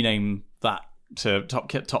just rename that to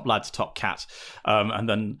Top Lad to Top Cat, and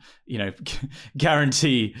then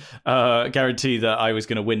guarantee that I was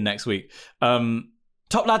going to win next week.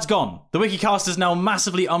 Top Lad's gone. The Wikicast is now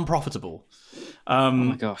massively unprofitable. Oh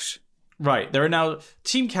my gosh! Right, there are now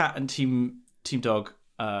Team Cat and Team Dog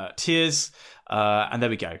tiers, and there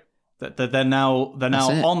we go. They're now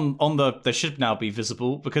on the. They should now be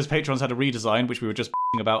visible because Patreon's had a redesign, which we were just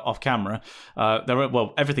about off camera.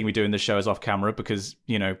 Everything we do in this show is off camera because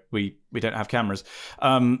we don't have cameras.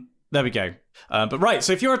 There we go. But right,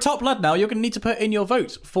 so if you're a Top Lad now, you're going to need to put in your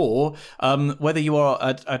vote for whether you are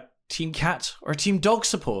a Team Cat or a Team Dog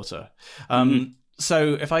supporter.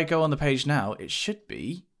 So if I go on the page now, it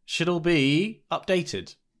should all be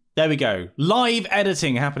updated. There we go. Live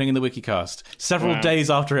editing happening in the Wikicast several days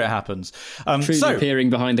after it happens. Truly appearing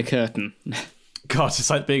behind the curtain. God, it's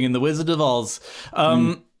like being in The Wizard of Oz.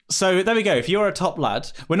 So there we go. If you're a top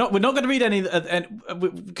lad, we're not going to read any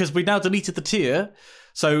because we now deleted the tier.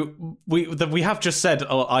 So we have just said,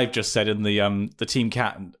 or I've just said in the Team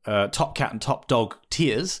Cat, Top Cat and Top Dog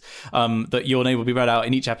tiers, that your name will be read out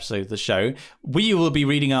in each episode of the show. We will be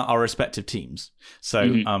reading out our respective teams. So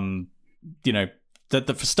you know,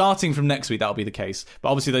 starting from next week that'll be the case. But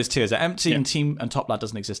obviously those tiers are empty, and Team and Top Lad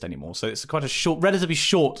doesn't exist anymore. So it's quite a relatively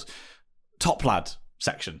short Top Lad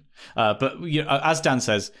section. But you know, as Dan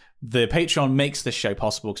says, the Patreon makes this show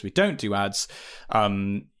possible because we don't do ads.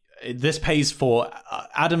 This pays for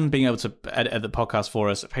Adam being able to edit the podcast for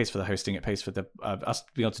us. It pays for the hosting. It pays for us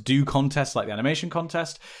being able to do contests like the animation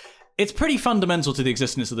contest. It's pretty fundamental to the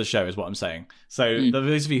existence of the show, is what I'm saying. So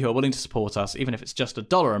those of you who are willing to support us, even if it's just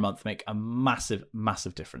 $1 a month, make a massive,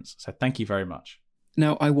 massive difference. So thank you very much.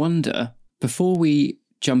 Now, I wonder, before we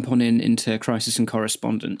jump on into Crisis and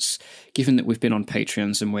Correspondence, given that we've been on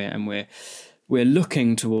Patreons and we're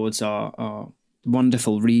looking towards our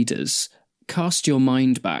wonderful readers, cast your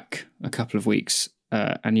mind back a couple of weeks,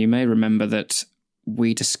 and you may remember that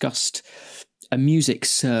we discussed a music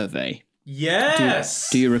survey.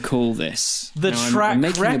 Yes! Do you recall this? The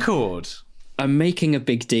track record. I'm making a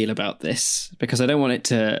big deal about this because I don't want it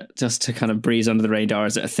to just to kind of breeze under the radar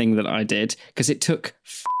as a thing that I did, because it took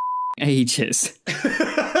ages.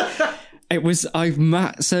 It was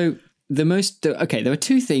there were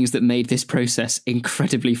two things that made this process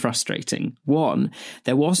incredibly frustrating. One,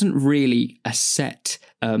 there wasn't really a set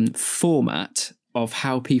format of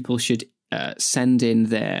how people should send in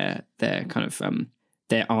their kind of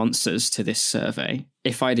their answers to this survey.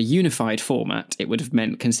 If I had a unified format, it would have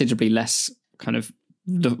meant considerably less kind of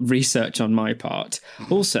research on my part.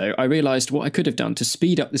 Also, I realised what I could have done to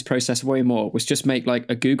speed up this process way more was just make like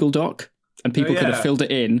a Google Doc, and people could have filled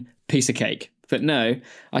it in, piece of cake. But no,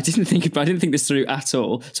 I didn't think this through at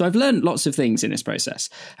all. So I've learned lots of things in this process.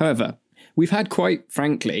 However, we've had, quite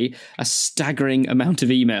frankly, a staggering amount of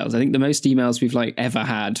emails. I think the most emails we've ever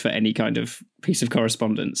had for any kind of piece of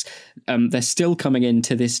correspondence. They're still coming in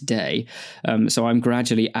to this day. So I'm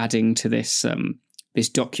gradually adding to this this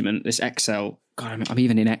document, this Excel. God, I'm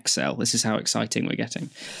even in Excel. This is how exciting we're getting.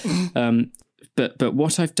 But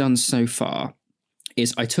what I've done so far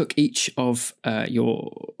is I took each of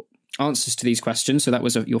your answers to these questions. So that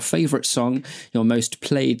was your favourite song, your most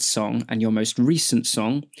played song, and your most recent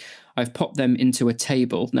song. I've popped them into a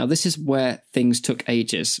table. Now, this is where things took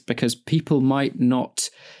ages because people might not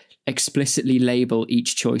explicitly label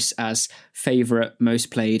each choice as favourite, most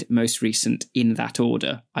played, most recent in that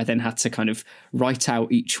order. I then had to kind of write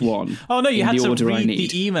out each one. Oh no, you had to read the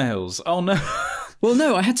emails. Oh no. Well,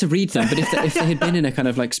 no, I had to read them, but if they had been in a kind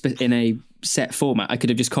of in a set format, I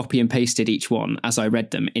could have just copy and pasted each one as I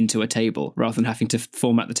read them into a table rather than having to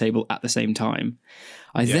format the table at the same time.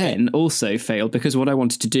 I then also failed because what I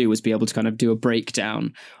wanted to do was be able to kind of do a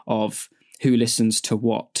breakdown of who listens to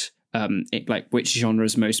what, which genre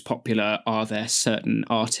is most popular. Are there certain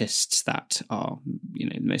artists that are,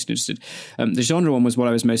 most interested? The genre one was what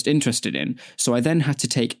I was most interested in. So I then had to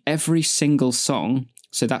take every single song.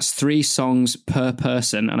 So that's 3 songs per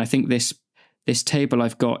person. And I think this table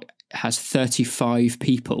I've got has 35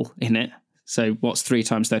 people in it. So what's 3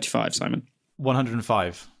 times 35, Simon?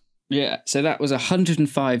 105. Yeah. So that was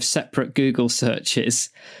 105 separate Google searches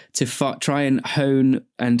to try and hone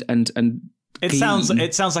and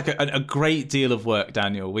It sounds like a great deal of work,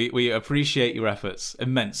 Daniel. We appreciate your efforts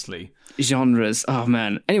immensely. Genres, oh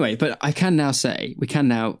man. Anyway, but we can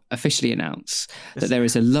now officially announce that there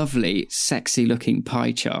is a lovely, sexy-looking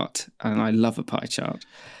pie chart, and I love a pie chart.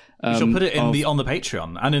 We shall put it on the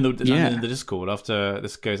Patreon and in the Discord after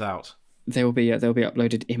this goes out. They'll be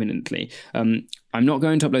uploaded imminently. I'm not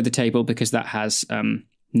going to upload the table because that has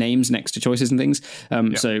names next to choices and things.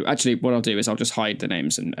 So actually what I'll do is I'll just hide the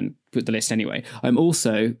names and put the list anyway. I'm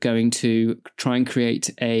also going to try and create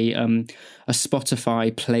a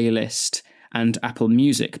Spotify playlist and Apple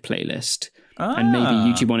Music playlist. And maybe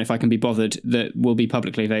YouTube one if I can be bothered, that will be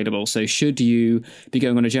publicly available. So should you be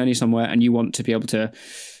going on a journey somewhere and you want to be able to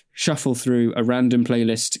shuffle through a random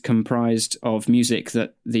playlist comprised of music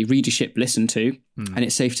that the readership listen to, and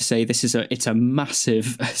it's safe to say it's a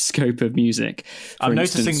massive scope of music. I'm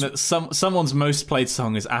noticing that someone's most played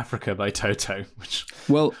song is Africa by Toto.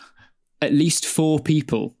 Well, at least 4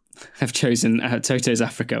 people have chosen Toto's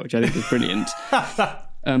Africa, which I think is brilliant.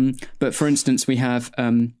 But for instance, we have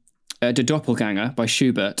The Doppelganger by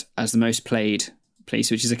Schubert as the most played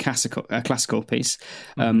piece, which is a classical piece.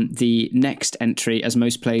 The next entry as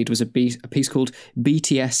most played was a piece called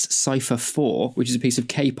BTS Cypher 4, which is a piece of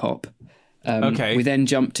K-pop. We then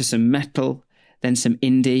jumped to some metal, then some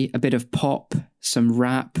indie, a bit of pop, some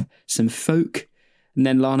rap, some folk, and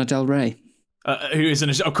then Lana Del Rey. Who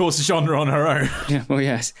is, of course, a genre on her own. Yeah, well,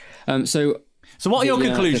 yes. So what are your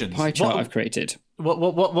conclusions? The pie chart I've created.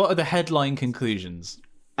 What are the headline conclusions?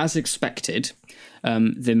 As expected,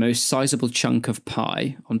 the most sizable chunk of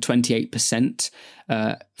pie, on 28%,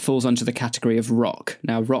 falls under the category of rock.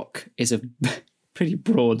 Now, rock is a pretty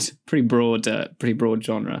broad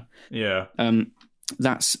genre. Yeah.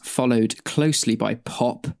 That's followed closely by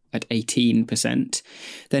pop at 18%.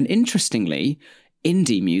 Then, interestingly,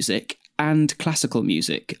 indie music and classical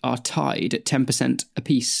music are tied at 10%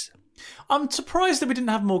 apiece. I'm surprised that we didn't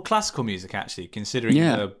have more classical music, actually, considering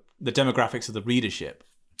the demographics of the readership.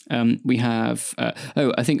 We have,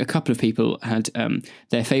 I think a couple of people had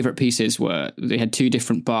their favourite pieces they had 2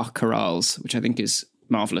 different Bach chorales, which I think is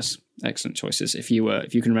marvellous. Excellent choices. If you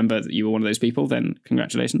can remember that you were one of those people, then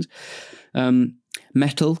congratulations.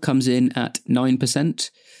 Metal comes in at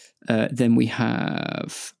 9%. Then we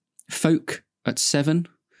have folk at 7%.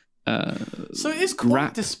 So it is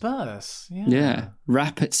quite dispersed. Yeah.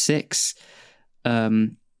 Rap at 6%.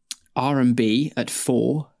 R&B at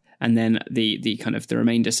 4%. And then the kind of the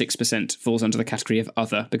remainder 6% falls under the category of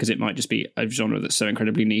other, because it might just be a genre that's so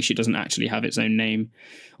incredibly niche it doesn't actually have its own name.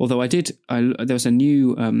 Although there was a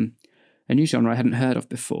new genre I hadn't heard of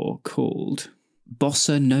before called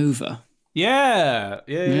bossa nova. Yeah.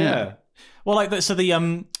 Well, like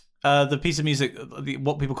the piece of music,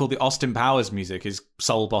 what people call the Austin Powers music, is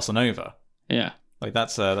soul bossa nova. Yeah. Like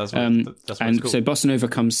that's what and it's called. So bossa nova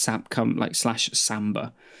come like slash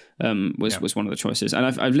samba was one of the choices, and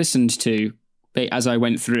I've listened to, as I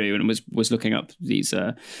went through and was looking up these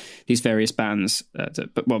various bands,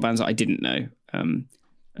 bands that I didn't know.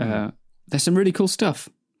 There's some really cool stuff.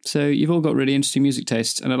 So you've all got really interesting music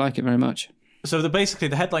tastes, and I like it very much. So basically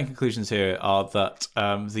the headline conclusions here are that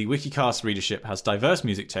the Wikicast readership has diverse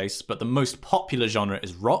music tastes, but the most popular genre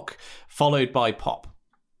is rock, followed by pop.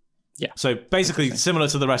 Yeah. So basically similar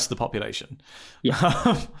to the rest of the population.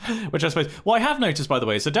 Yeah. Which I suppose... What I have noticed, by the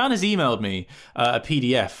way, so Dan has emailed me a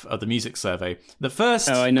PDF of the music survey. The first...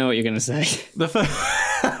 Oh, I know what you're going to say. The first...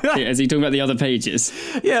 Is he talking about the other pages?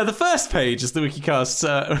 Yeah, the first page is the Wikicast...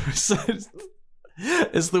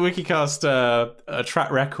 is the Wikicast track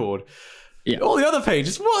record. Yeah. All the other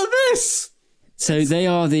pages, what are this? So they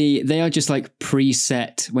are just like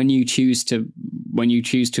preset when you choose to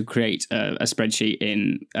create a spreadsheet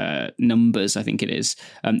in numbers, I think it is.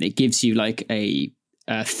 It gives you like a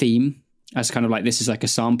theme as kind of like, this is like a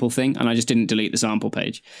sample thing, and I just didn't delete the sample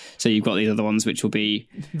page. So you've got these other ones which will be...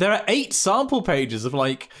 There are 8 sample pages of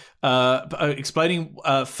like explaining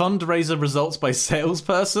fundraiser results by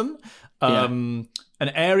salesperson, an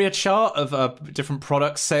area chart of different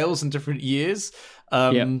product sales in different years,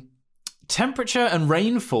 temperature and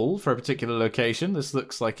rainfall for a particular location. This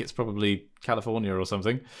looks like it's probably California or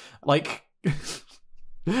something. Like,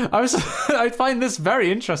 I find this very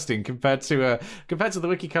interesting compared to the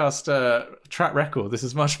Wikicast track record. This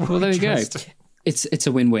is much more. Well, there you go. It's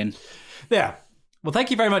a win-win. Yeah. Well, thank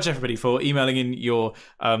you very much, everybody, for emailing in your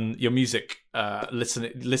music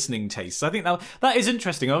listening tastes. I think that is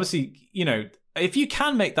interesting. Obviously, if you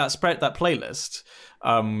can make that playlist,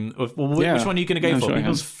 which one are you going to go for?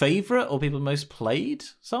 People's favourite or people's most played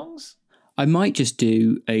songs? I might just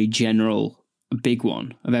do a general big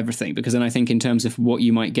one of everything, because then I think in terms of what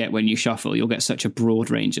you might get when you shuffle, you'll get such a broad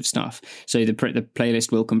range of stuff. So the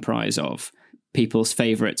playlist will comprise of people's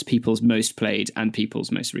favourites, people's most played, and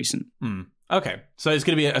people's most recent. Okay, so it's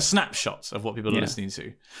going to be a snapshot of what people are listening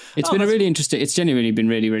to. It's been a really interesting. It's genuinely been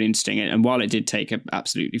really, really interesting. And while it did take an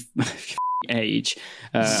absolutely age,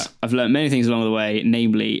 I've learned many things along the way.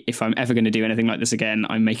 Namely, if I'm ever going to do anything like this again,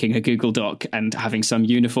 I'm making a Google Doc and having some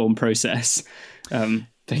uniform process.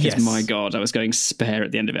 Because my God, I was going spare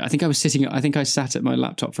at the end of it. I think I sat at my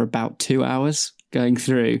laptop for about 2 hours going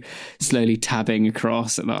through, slowly tabbing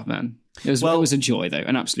across. Oh man, it was a joy though,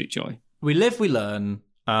 an absolute joy. We live, we learn.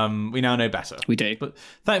 We now know better. We do. But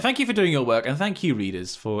thank you for doing your work, and thank you,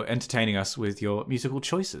 readers, for entertaining us with your musical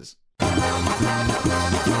choices.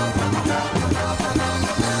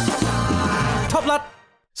 Top lad!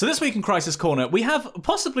 So this week in Crisis Corner, we have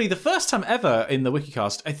possibly the first time ever in the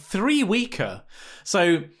Wikicast a 3-weeker.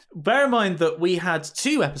 So bear in mind that we had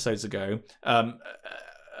 2 episodes ago,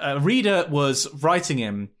 a reader was writing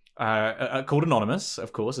in, called Anonymous,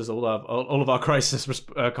 of course, as all of our crisis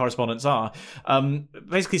correspondents are,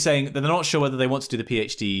 basically saying that they're not sure whether they want to do the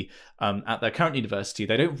PhD at their current university.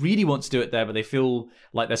 They don't really want to do it there, but they feel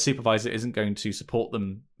like their supervisor isn't going to support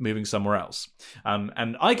them moving somewhere else.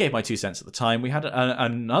 And I gave my 2 cents at the time. We had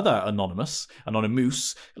another anonymous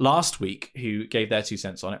last week who gave their 2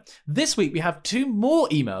 cents on it. This week we have 2 more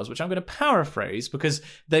emails, which I'm going to paraphrase because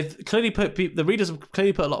the readers have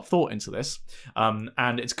clearly put a lot of thought into this,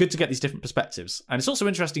 and it's good to get these different perspectives. And it's also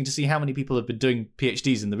interesting to see how many people have been doing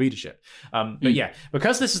PhDs in the readership. But yeah,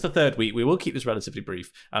 because this is the 3rd week, we will keep this relatively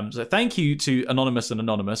brief. So thank you to Anonymous who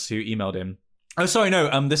emailed in. Oh, sorry,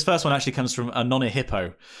 no. This first one actually comes from Anony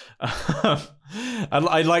Hippo.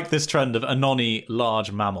 I like this trend of Anony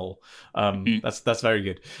large mammal. That's very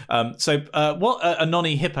good. So what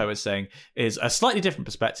Anony Hippo is saying is a slightly different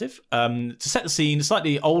perspective. To set the scene,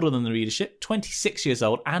 slightly older than the readership, 26 years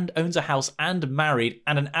old, and owns a house and married,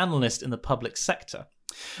 and an analyst in the public sector.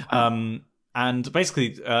 And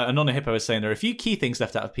basically, Anona Hippo is saying there are a few key things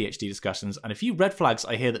left out of PhD discussions and a few red flags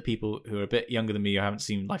I hear that people who are a bit younger than me or haven't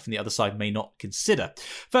seen life on the other side may not consider.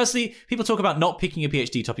 Firstly, people talk about not picking a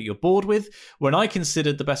PhD topic you're bored with. When I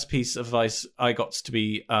considered the best piece of advice I got to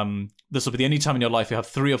be, this will be the only time in your life you have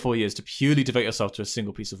 3 or 4 years to purely devote yourself to a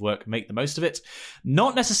single piece of work, make the most of it.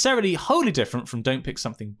 Not necessarily wholly different from don't pick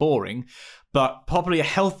something boring, but probably a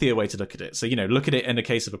healthier way to look at it. So, look at it in a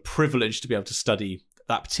case of a privilege to be able to study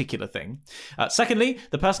that particular thing. Secondly,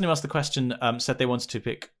 the person who asked the question said they wanted to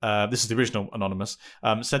pick, this is the original Anonymous,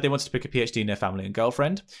 said they wanted to pick a PhD in their family and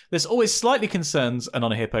girlfriend. This always slightly concerns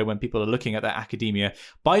Anona Hippo when people are looking at their academia.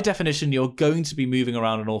 By definition, you're going to be moving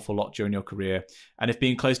around an awful lot during your career. And if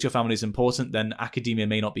being close to your family is important, then academia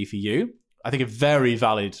may not be for you. I think a very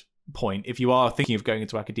valid point. If you are thinking of going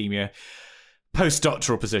into academia,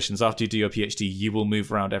 postdoctoral positions after you do your PhD, you will move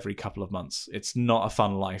around every couple of months. It's not a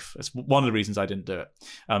fun life. It's one of the reasons I didn't do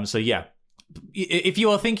it. So yeah, if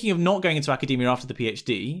you are thinking of not going into academia after the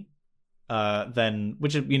PhD, then,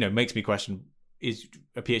 which makes me question, is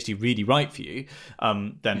a PhD really right for you?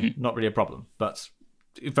 Then not really a problem, but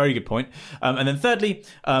very good point. And then thirdly,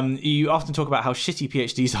 you often talk about how shitty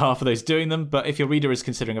PhDs are for those doing them, but if your reader is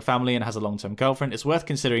considering a family and has a long-term girlfriend, it's worth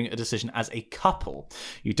considering a decision as a couple.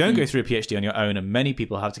 You don't go through a PhD on your own, and many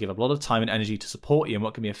people have to give up a lot of time and energy to support you in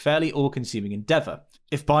what can be a fairly all-consuming endeavour.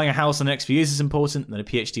 If buying a house in the next few years is important, then a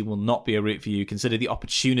PhD will not be a route for you. Consider the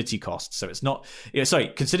opportunity cost. So it's not...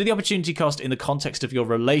 consider the opportunity cost in the context of your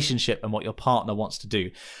relationship and what your partner wants to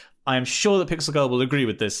do. I am sure that Pixel Girl will agree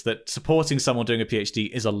with this, that supporting someone doing a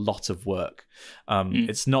PhD is a lot of work.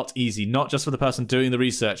 It's not easy, not just for the person doing the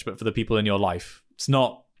research, but for the people in your life. It's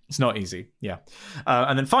not easy, yeah.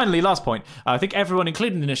 And then finally, last point, I think everyone,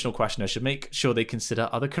 including the initial questioner, should make sure they consider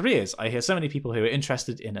other careers. I hear so many people who are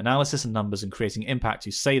interested in analysis and numbers and creating impact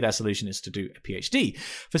who say their solution is to do a PhD.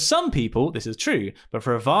 For some people, this is true, but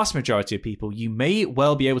for a vast majority of people, you may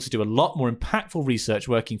well be able to do a lot more impactful research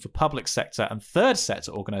working for public sector and third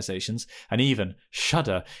sector organizations, and even,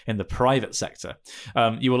 shudder, in the private sector.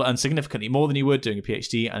 You will earn significantly more than you would doing a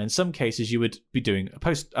PhD, and in some cases, you would be doing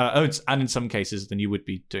and in some cases, than you would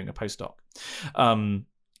be doing a postdoc.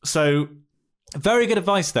 So very good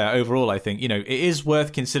advice there overall. I think it is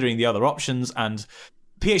worth considering the other options, and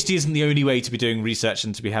PhD isn't the only way to be doing research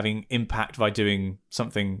and to be having impact by doing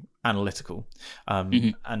something analytical.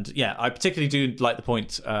 And yeah, I particularly do like the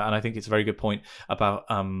point, and I think it's a very good point about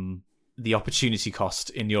the opportunity cost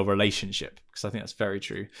in your relationship, because I think that's very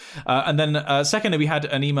true. And then secondly, we had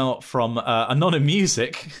an email from Anonymous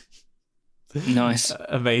Music. Nice.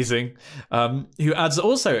 Amazing. Who adds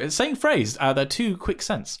also, same phrase, there are 2 quick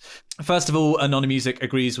cents. First of all, Anonymous Music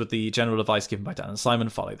agrees with the general advice given by Dan and Simon,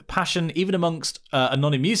 follow the passion. Even amongst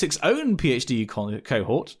Anonymous Music's own PhD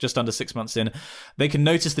cohort, just under 6 months in, they can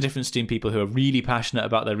notice the difference between people who are really passionate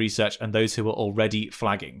about their research and those who are already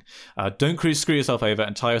flagging. Don't screw yourself over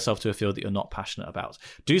and tie yourself to a field that you're not passionate about.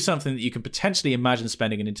 Do something that you can potentially imagine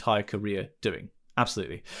spending an entire career doing.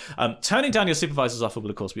 Absolutely. Turning down your supervisor's offer will,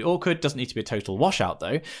 of course, be awkward. Doesn't need to be a total washout,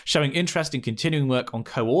 though. Showing interest in continuing work on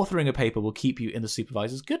co-authoring a paper will keep you in the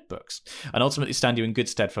supervisor's good books and ultimately stand you in good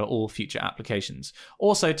stead for all future applications.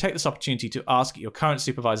 Also, take this opportunity to ask your current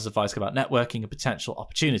supervisor's advice about networking and potential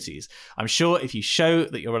opportunities. I'm sure if you show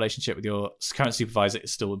that your relationship with your current supervisor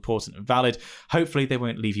is still important and valid, hopefully they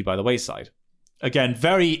won't leave you by the wayside. Again,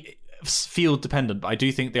 very field dependent, but I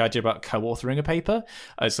do think the idea about co-authoring a paper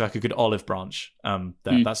is like a good olive branch.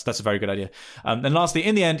 That's a very good idea. And lastly,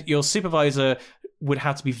 in the end, your supervisor would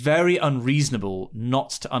have to be very unreasonable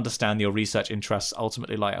not to understand your research interests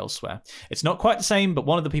ultimately lie elsewhere. It's not quite the same, but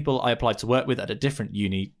one of the people I applied to work with at a different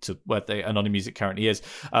uni to where the Anonymous Music currently is,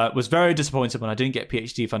 was very disappointed when I didn't get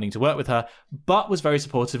PhD funding to work with her, but was very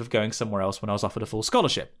supportive of going somewhere else when I was offered a full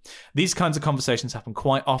scholarship. These kinds of conversations happen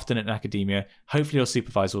quite often in academia. Hopefully your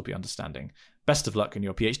supervisor will be understanding. Best of luck in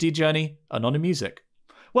your PhD journey, Anonymous Music.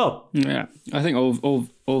 Well, Yeah, I think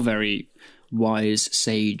all very wise,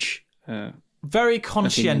 sage. Very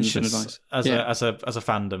conscientious as Yeah. a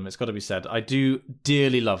fandom. It's got to be said. I do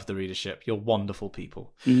dearly love the readership. You're wonderful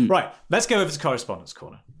people. Right, let's go over to correspondence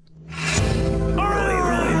corner.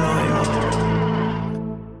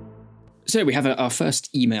 So we have our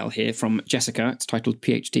first email here from Jessica. It's titled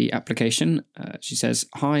PhD Application. She says,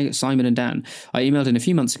 "Hi, Simon and Dan. I emailed in a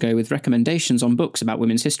few months ago with recommendations on books about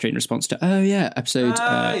women's history in response to, episode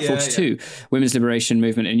 42, Women's Liberation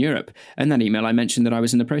Movement in Europe. And that email, I mentioned that I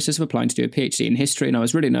was in the process of applying to do a PhD in history, and I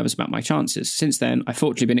was really nervous about my chances. Since then, I've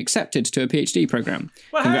fortunately been accepted to a PhD programme.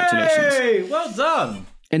 Well, Congratulations. Hey, well done.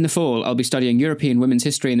 In the fall, I'll be studying European women's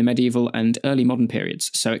history in the medieval and early modern periods.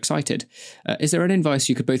 So excited. Is there any advice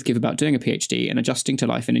you could both give about doing a PhD and adjusting to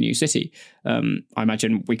life in a new city?" I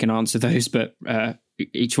imagine we can answer those, but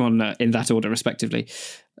each one in that order, respectively.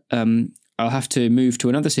 I'll have to move to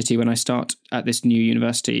another city when I start at this new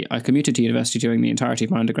university. I commuted to university during the entirety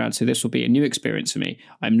of my undergrad, so this will be a new experience for me.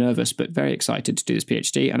 I'm nervous, but very excited to do this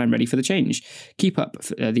PhD, and I'm ready for the change. Keep up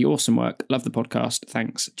the awesome work. Love the podcast.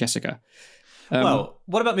 Thanks, Jessica. Well,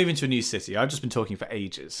 what about moving to a new city? I've just been talking for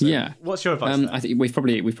ages. So yeah. What's your advice? I think we've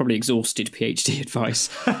probably exhausted PhD advice.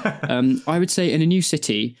 I would say in a new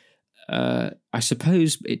city, I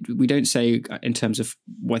suppose we don't say in terms of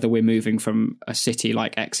whether we're moving from a city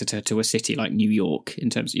like Exeter to a city like New York, in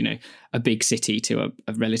terms of, a big city to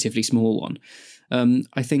a relatively small one.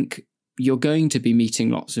 I think you're going to be meeting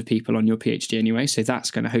lots of people on your PhD anyway, so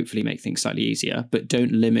that's going to hopefully make things slightly easier. But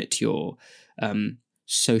don't limit your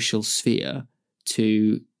social sphere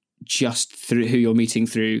to just through who you're meeting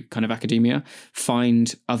through kind of academia.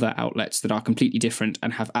 Find other outlets that are completely different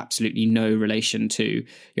and have absolutely no relation to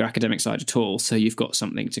your academic side at all. So you've got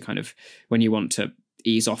something to kind of, when you want to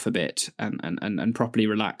ease off a bit and properly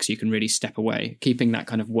relax, you can really step away. Keeping that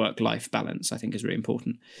kind of work-life balance, I think, is really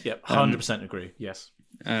important. Yep, 100% agree. Yes.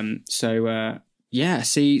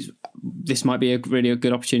 See, this might be a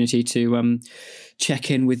good opportunity to check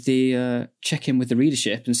in with the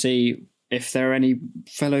readership and see if there are any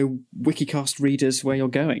fellow Wikicast readers where you're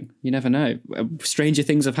going. You never know. Stranger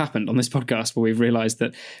things have happened on this podcast where we've realised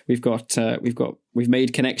that we've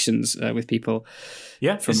made connections with people.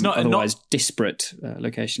 Yeah, from it's otherwise disparate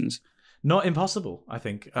locations. Not impossible, I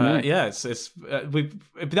think. No. Yeah,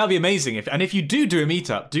 that'd be amazing. If you do a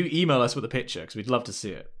meetup, do email us with a picture because we'd love to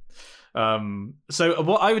see it. So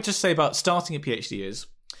what I would just say about starting a PhD is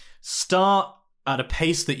start at a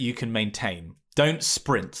pace that you can maintain. Don't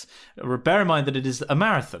sprint. Bear in mind that it is a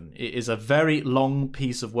marathon. It is a very long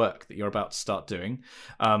piece of work that you're about to start doing.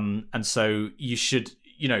 And so you should,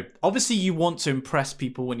 obviously you want to impress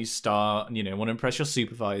people when you start and, want to impress your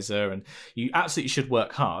supervisor, and you absolutely should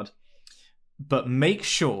work hard. But make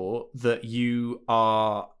sure that you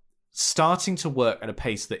are starting to work at a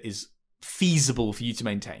pace that is feasible for you to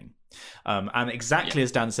maintain. And exactly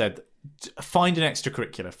as Dan said, find an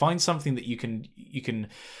extracurricular. Find something that you can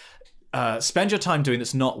spend your time doing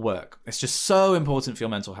that's not work. It's just so important for your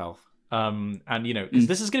mental health.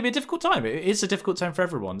 This is going to be a difficult time. It is a difficult time for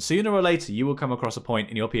everyone. Sooner or later, you will come across a point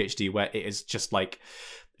in your PhD where it is just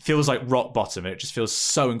feels like rock bottom. It just feels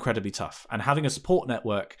so incredibly tough. And having a support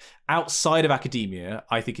network outside of academia,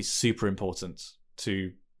 I think, is super important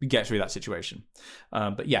to get through that situation.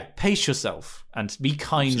 But yeah, pace yourself and be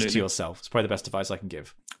kind to yourself. It's probably the best advice I can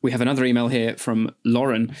give. We have another email here from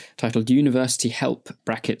Lauren titled "University Help"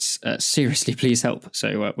 brackets. Seriously, please help.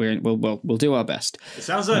 So we'll do our best. It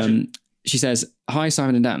sounds urgent. She says, "Hi,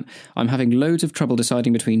 Simon and Dan. I'm having loads of trouble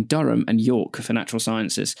deciding between Durham and York for natural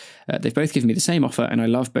sciences. They've both given me the same offer, and I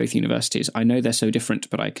love both universities. I know they're so different,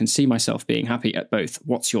 but I can see myself being happy at both.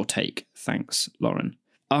 What's your take? Thanks, Lauren."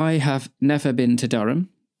 I have never been to Durham.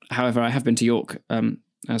 However, I have been to York,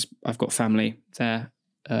 as I've got family there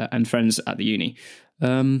and friends at the uni.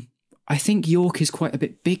 I think York is quite a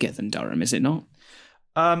bit bigger than Durham, is it not?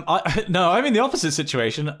 No, I'm in the opposite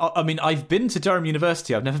situation. I mean, I've been to Durham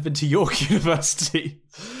University. I've never been to York University.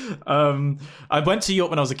 I went to York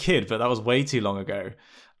when I was a kid, but that was way too long ago.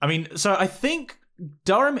 I mean, so I think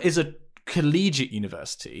Durham is a collegiate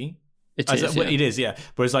university. It is, yeah.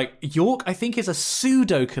 Whereas York, I think, is a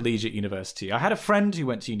pseudo-collegiate university. I had a friend who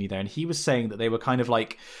went to uni there, and he was saying that they were kind of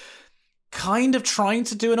trying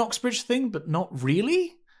to do an Oxbridge thing, but not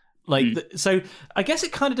really. So I guess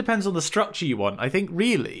it kind of depends on the structure you want. I think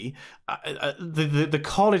really the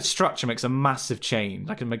college structure makes a massive change.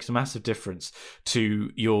 It makes a massive difference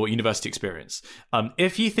to your university experience.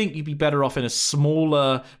 If you think you'd be better off in a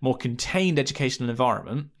smaller, more contained educational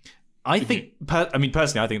environment, I think,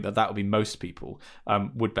 personally, I think that would be most people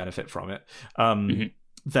would benefit from it.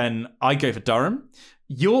 Then I go for Durham.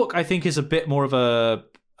 York, I think, is a bit more of a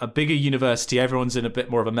a bigger university, everyone's in a bit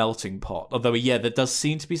more of a melting pot. Although, yeah, there does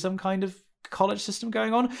seem to be some kind of college system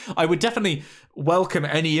going on. I would definitely welcome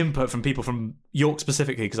any input from people from York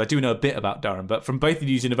specifically, because I do know a bit about Durham, but from both of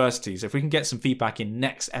these universities, if we can get some feedback in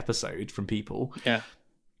next episode from people,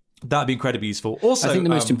 that'd be incredibly useful. Also, I think the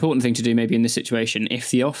most important thing to do maybe in this situation,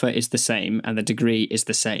 if the offer is the same and the degree is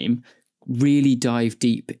the same, really dive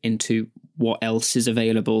deep into what else is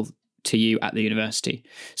available to you at the university.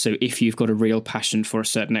 So if you've got a real passion for a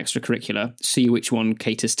certain extracurricular, see which one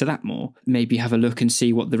caters to that more. Maybe have a look and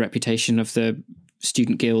see what the reputation of the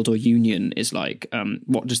student guild or union is like.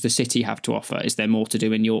 What does the city have to offer? Is there more to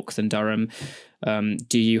do in York than Durham?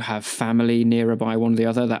 Do you have family nearby one or the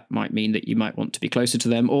other? That might mean that you might want to be closer to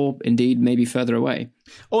them, or indeed maybe further away.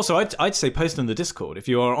 Also, I'd say post in the Discord. If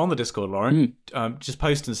you are on the Discord, Lauren, just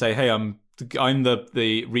post and say, hey, I'm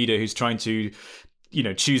the reader who's trying to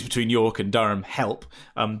choose between York and Durham, help.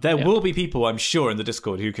 There will be people, I'm sure, in the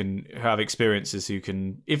Discord who have experiences, who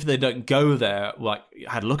can, if they don't go there, like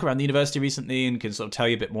had a look around the university recently and can sort of tell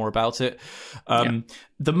you a bit more about it.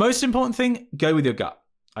 The most important thing, go with your gut,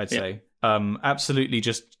 I'd say. Absolutely,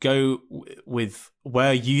 just go with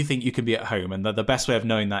where you think you can be at home. And the best way of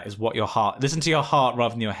knowing that is what your heart, listen to your heart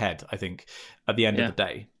rather than your head, I think, at the end of the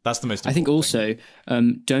day. That's the most important thing. I think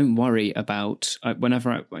also, don't worry about,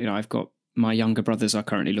 whenever I've got, my younger brothers are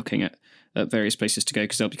currently looking at various places to go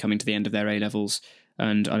because they'll be coming to the end of their A-levels.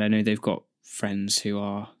 And I know they've got friends who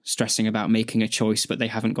are stressing about making a choice, but they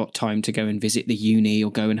haven't got time to go and visit the uni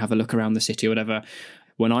or go and have a look around the city or whatever.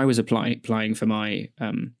 When I was applying for my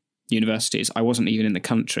universities, I wasn't even in the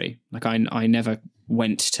country. Like I never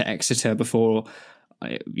went to Exeter before.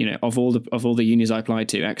 Of all the unis I applied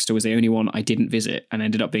to, Exeter was the only one I didn't visit, and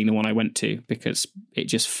ended up being the one I went to because it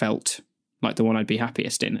just felt like the one I'd be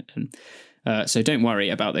happiest in. And so don't worry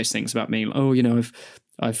about those things about me. Oh,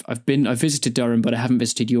 I've visited Durham, but I haven't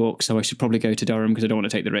visited York, so I should probably go to Durham because I don't want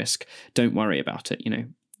to take the risk. Don't worry about it.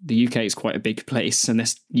 The UK is quite a big place, and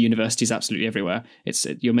there's universities absolutely everywhere.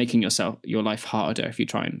 You're making your life harder if you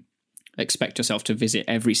try and expect yourself to visit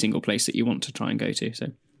every single place that you want to try and go to. So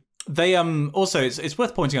they also, it's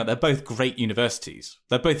worth pointing out, they're both great universities.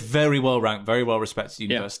 They're both very well ranked, very well respected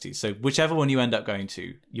universities. So whichever one you end up going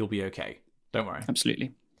to, you'll be okay. Don't worry.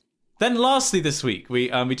 Absolutely. Then lastly this week, we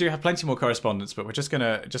do have plenty more correspondence, but we're just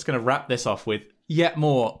gonna wrap this off with yet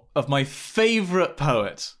more of my favourite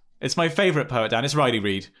poet. It's my favourite poet, Dan. It's Riley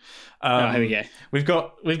Reid. Here we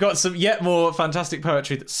go. We've got some yet more fantastic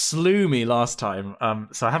poetry that slew me last time.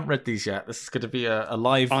 So I haven't read these yet. This is going to be a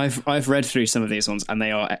live. I've read through some of these ones, and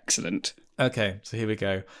they are excellent. Okay, so here we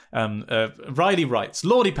go. Riley writes,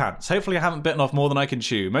 Lordy pants, hopefully I haven't bitten off more than I can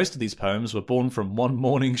chew. Most of these poems were born from one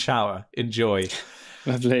morning shower. Enjoy.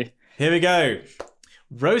 Lovely. Here we go.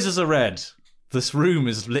 Roses are red. This room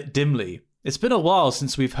is lit dimly. It's been a while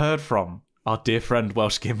since we've heard from our dear friend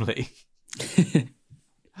Welsh Gimli.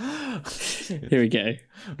 Here we go.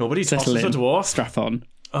 Nobody tosses a dwarf. Strap on.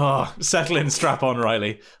 Oh, settle in, strap on,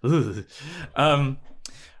 Riley. Roses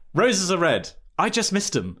are red. I just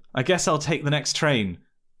missed them. I guess I'll take the next train.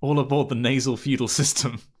 All aboard the nasal feudal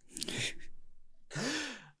system.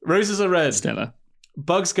 Roses are red. Stella.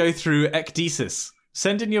 Bugs go through ecdysis.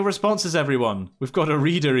 Send in your responses, everyone. We've got a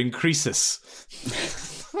reader in Croesus.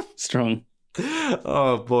 Strong.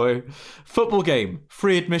 Oh, boy. Football game.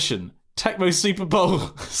 Free admission. Tecmo Super Bowl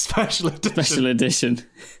special edition. Special edition.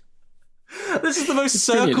 This is the most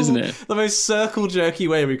the most circle jerky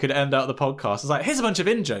way we could end out the podcast. It's like, here's a bunch of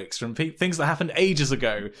in-jokes from things that happened ages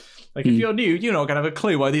ago. Like, if you're new, you're not going to have a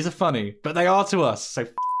clue why these are funny. But they are to us, so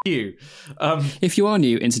you. If you are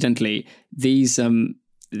new, incidentally, these...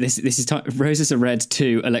 This is Roses Are Red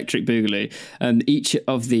to Electric Boogaloo. Each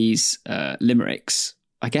of these limericks,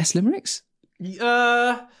 I guess limericks?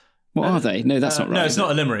 What are they? No, that's not right. No, it's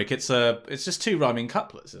not a limerick. It's just two rhyming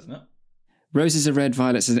couplets, isn't it? Roses are red,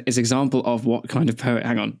 violets is an example of what kind of poet?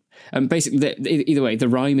 Hang on. Basically, either way, the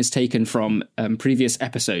rhyme is taken from previous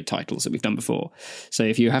episode titles that we've done before. So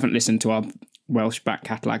if you haven't listened to our Welsh back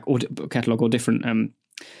catalogue or different...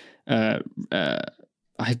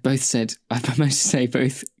 I managed to say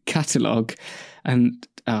both catalogue and...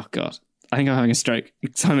 Oh, God. I think I'm having a stroke.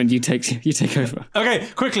 Simon, you take over. Okay,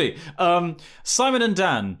 quickly. Simon and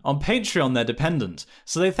Dan, on Patreon, they're dependent.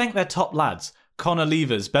 So they thank their top lads, Connor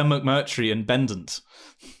Levers, Ben McMurtry, and Bendant.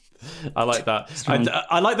 I like that.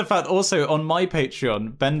 I like the fact also on my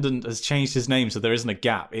Patreon, Bendant has changed his name so there isn't a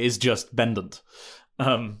gap. It is just Bendant.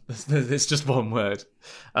 It's just one word.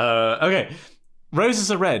 Okay.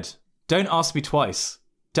 Roses are red. Don't ask me twice.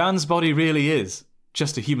 Dan's body really is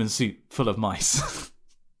just a human suit full of mice.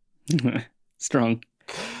 Strong.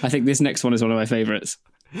 I think this next one is one of my favourites.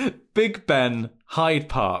 Big Ben, Hyde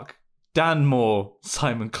Park, Dan Moore,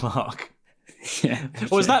 Simon Clark. Yeah.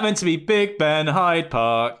 Or was that meant to be Big Ben, Hyde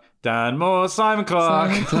Park, Dan Moore, Simon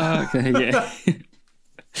Clark? Simon Clark. There you go.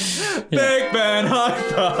 Big Ben,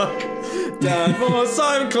 Hyde Park, Dan Moore,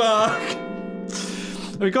 Simon Clark.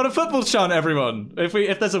 We've got a football chant, everyone.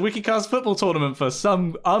 If there's a Wikicast football tournament for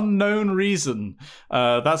some unknown reason,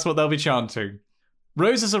 that's what they'll be chanting.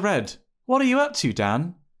 Roses are red. What are you up to,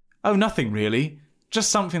 Dan? Oh, nothing really.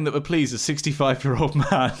 Just something that would please a 65-year-old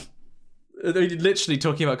man. They're literally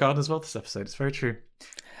talking about Gardener's Wealth this episode. It's very true.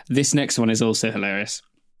 This next one is also hilarious.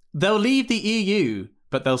 They'll leave the EU,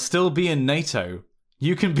 but they'll still be in NATO.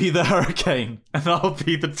 You can be the hurricane, and I'll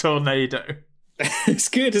be the tornado. It's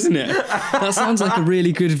good, isn't it? That sounds like a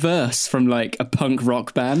really good verse from like a punk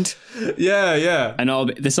rock band. Yeah. And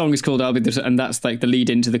the song is called "I'll Be the," and that's like the lead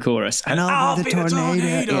into the chorus. And I'll be the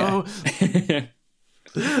tornado.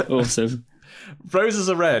 Yeah. Awesome. Roses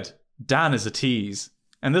are red. Dan is a tease.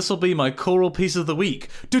 And this will be my choral piece of the week.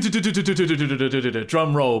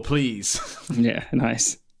 Drum roll, please. Yeah,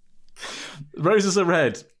 nice. Roses are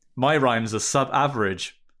red. My rhymes are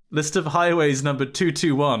sub-average. List of highways number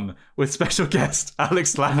 221 with special guest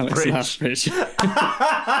Alex Lethbridge.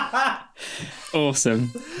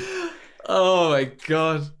 Awesome. Oh my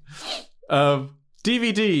god.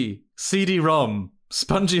 DVD, CD-ROM,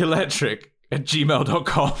 Spongy Electric at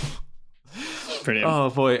gmail.com. Brilliant. Oh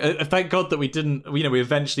boy! Thank God that we didn't. We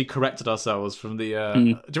eventually corrected ourselves from the. Do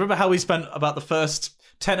you remember how we spent about the first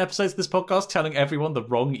 10 episodes of this podcast telling everyone the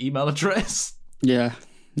wrong email address? Yeah.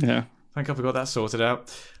 Thank God we got that sorted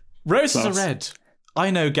out. Roses are red. I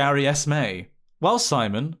know Gary S. May. Well,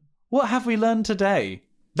 Simon, what have we learned today?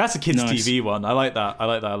 That's a kids' TV one. I like that.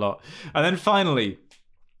 A lot. And then finally,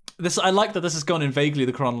 I like that this has gone in vaguely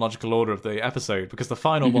the chronological order of the episode because the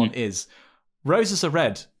final one is Roses are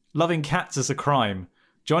red. Loving cats is a crime.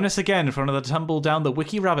 Join us again for another tumble down the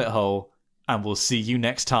wiki rabbit hole, and we'll see you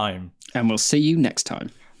next time. Oh,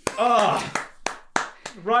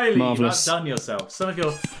 Riley, marvelous. You've outdone yourself. Some of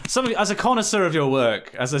you, as a connoisseur of your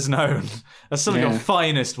work, as is known, as some of your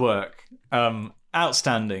finest work.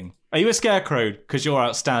 Outstanding. Are you a scarecrow? Because you're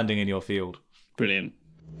outstanding in your field. Brilliant.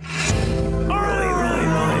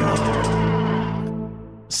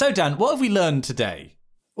 So, Dan, what have we learned today?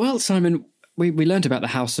 Well, Simon, we learned about the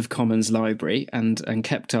House of Commons Library and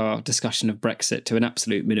kept our discussion of Brexit to an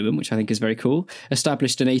absolute minimum, which I think is very cool.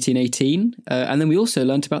 Established in 1818. And then we also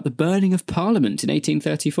learnt about the burning of Parliament in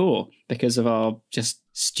 1834 because of our just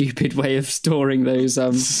stupid way of storing those...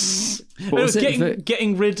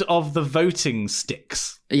 Getting rid of the voting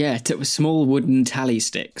sticks. Yeah, small wooden tally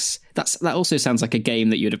sticks. That also sounds like a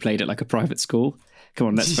game that you'd have played at like a private school. Come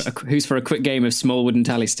on, who's for a quick game of small wooden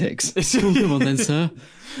tally sticks? Come on then, sir.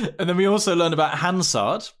 And then we also learned about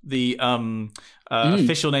Hansard, the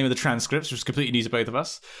official name of the transcripts, which was completely new to both of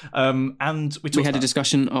us. And we had a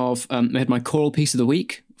discussion of, we had my choral piece of the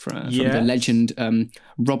week from the legend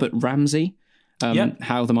Robert Ramsay,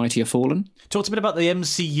 How the Mighty Have Fallen. Talked a bit about the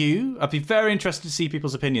MCU. I'd be very interested to see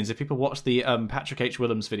people's opinions. If people watch the Patrick H.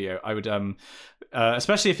 Willems video, I would,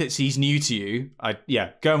 especially if he's new to you,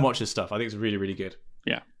 go and watch his stuff. I think it's really, really good.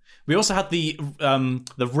 Yeah. We also had the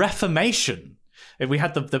Reformation. We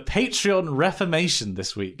had the Patreon Reformation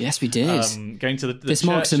this week. Yes, we did. Going to the this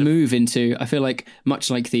marks a move into, I feel like, much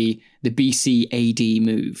like the BC AD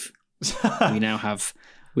move. we now have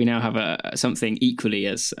something equally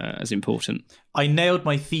as important. I nailed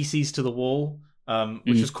my theses to the wall,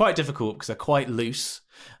 which was quite difficult because they're quite loose.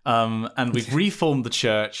 And we've reformed the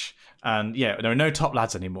church. And there are no top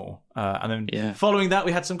lads anymore. And then following that,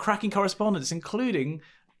 we had some cracking correspondence, including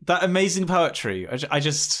that amazing poetry.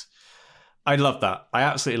 I love that. I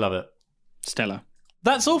absolutely love it. Stellar.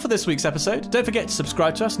 That's all for this week's episode. Don't forget to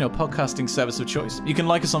subscribe to us in your podcasting service of choice. You can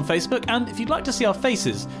like us on Facebook, and if you'd like to see our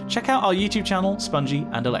faces, check out our YouTube channel, Spongy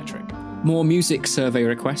and Electric. More music survey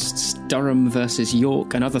requests, Durham versus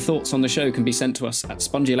York, and other thoughts on the show can be sent to us at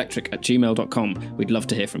spongyelectric@gmail.com. We'd love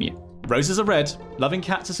to hear from you. Roses are red, loving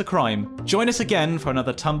cats is a crime. Join us again for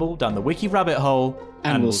another tumble down the wiki rabbit hole,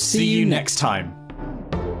 and we'll see you next time.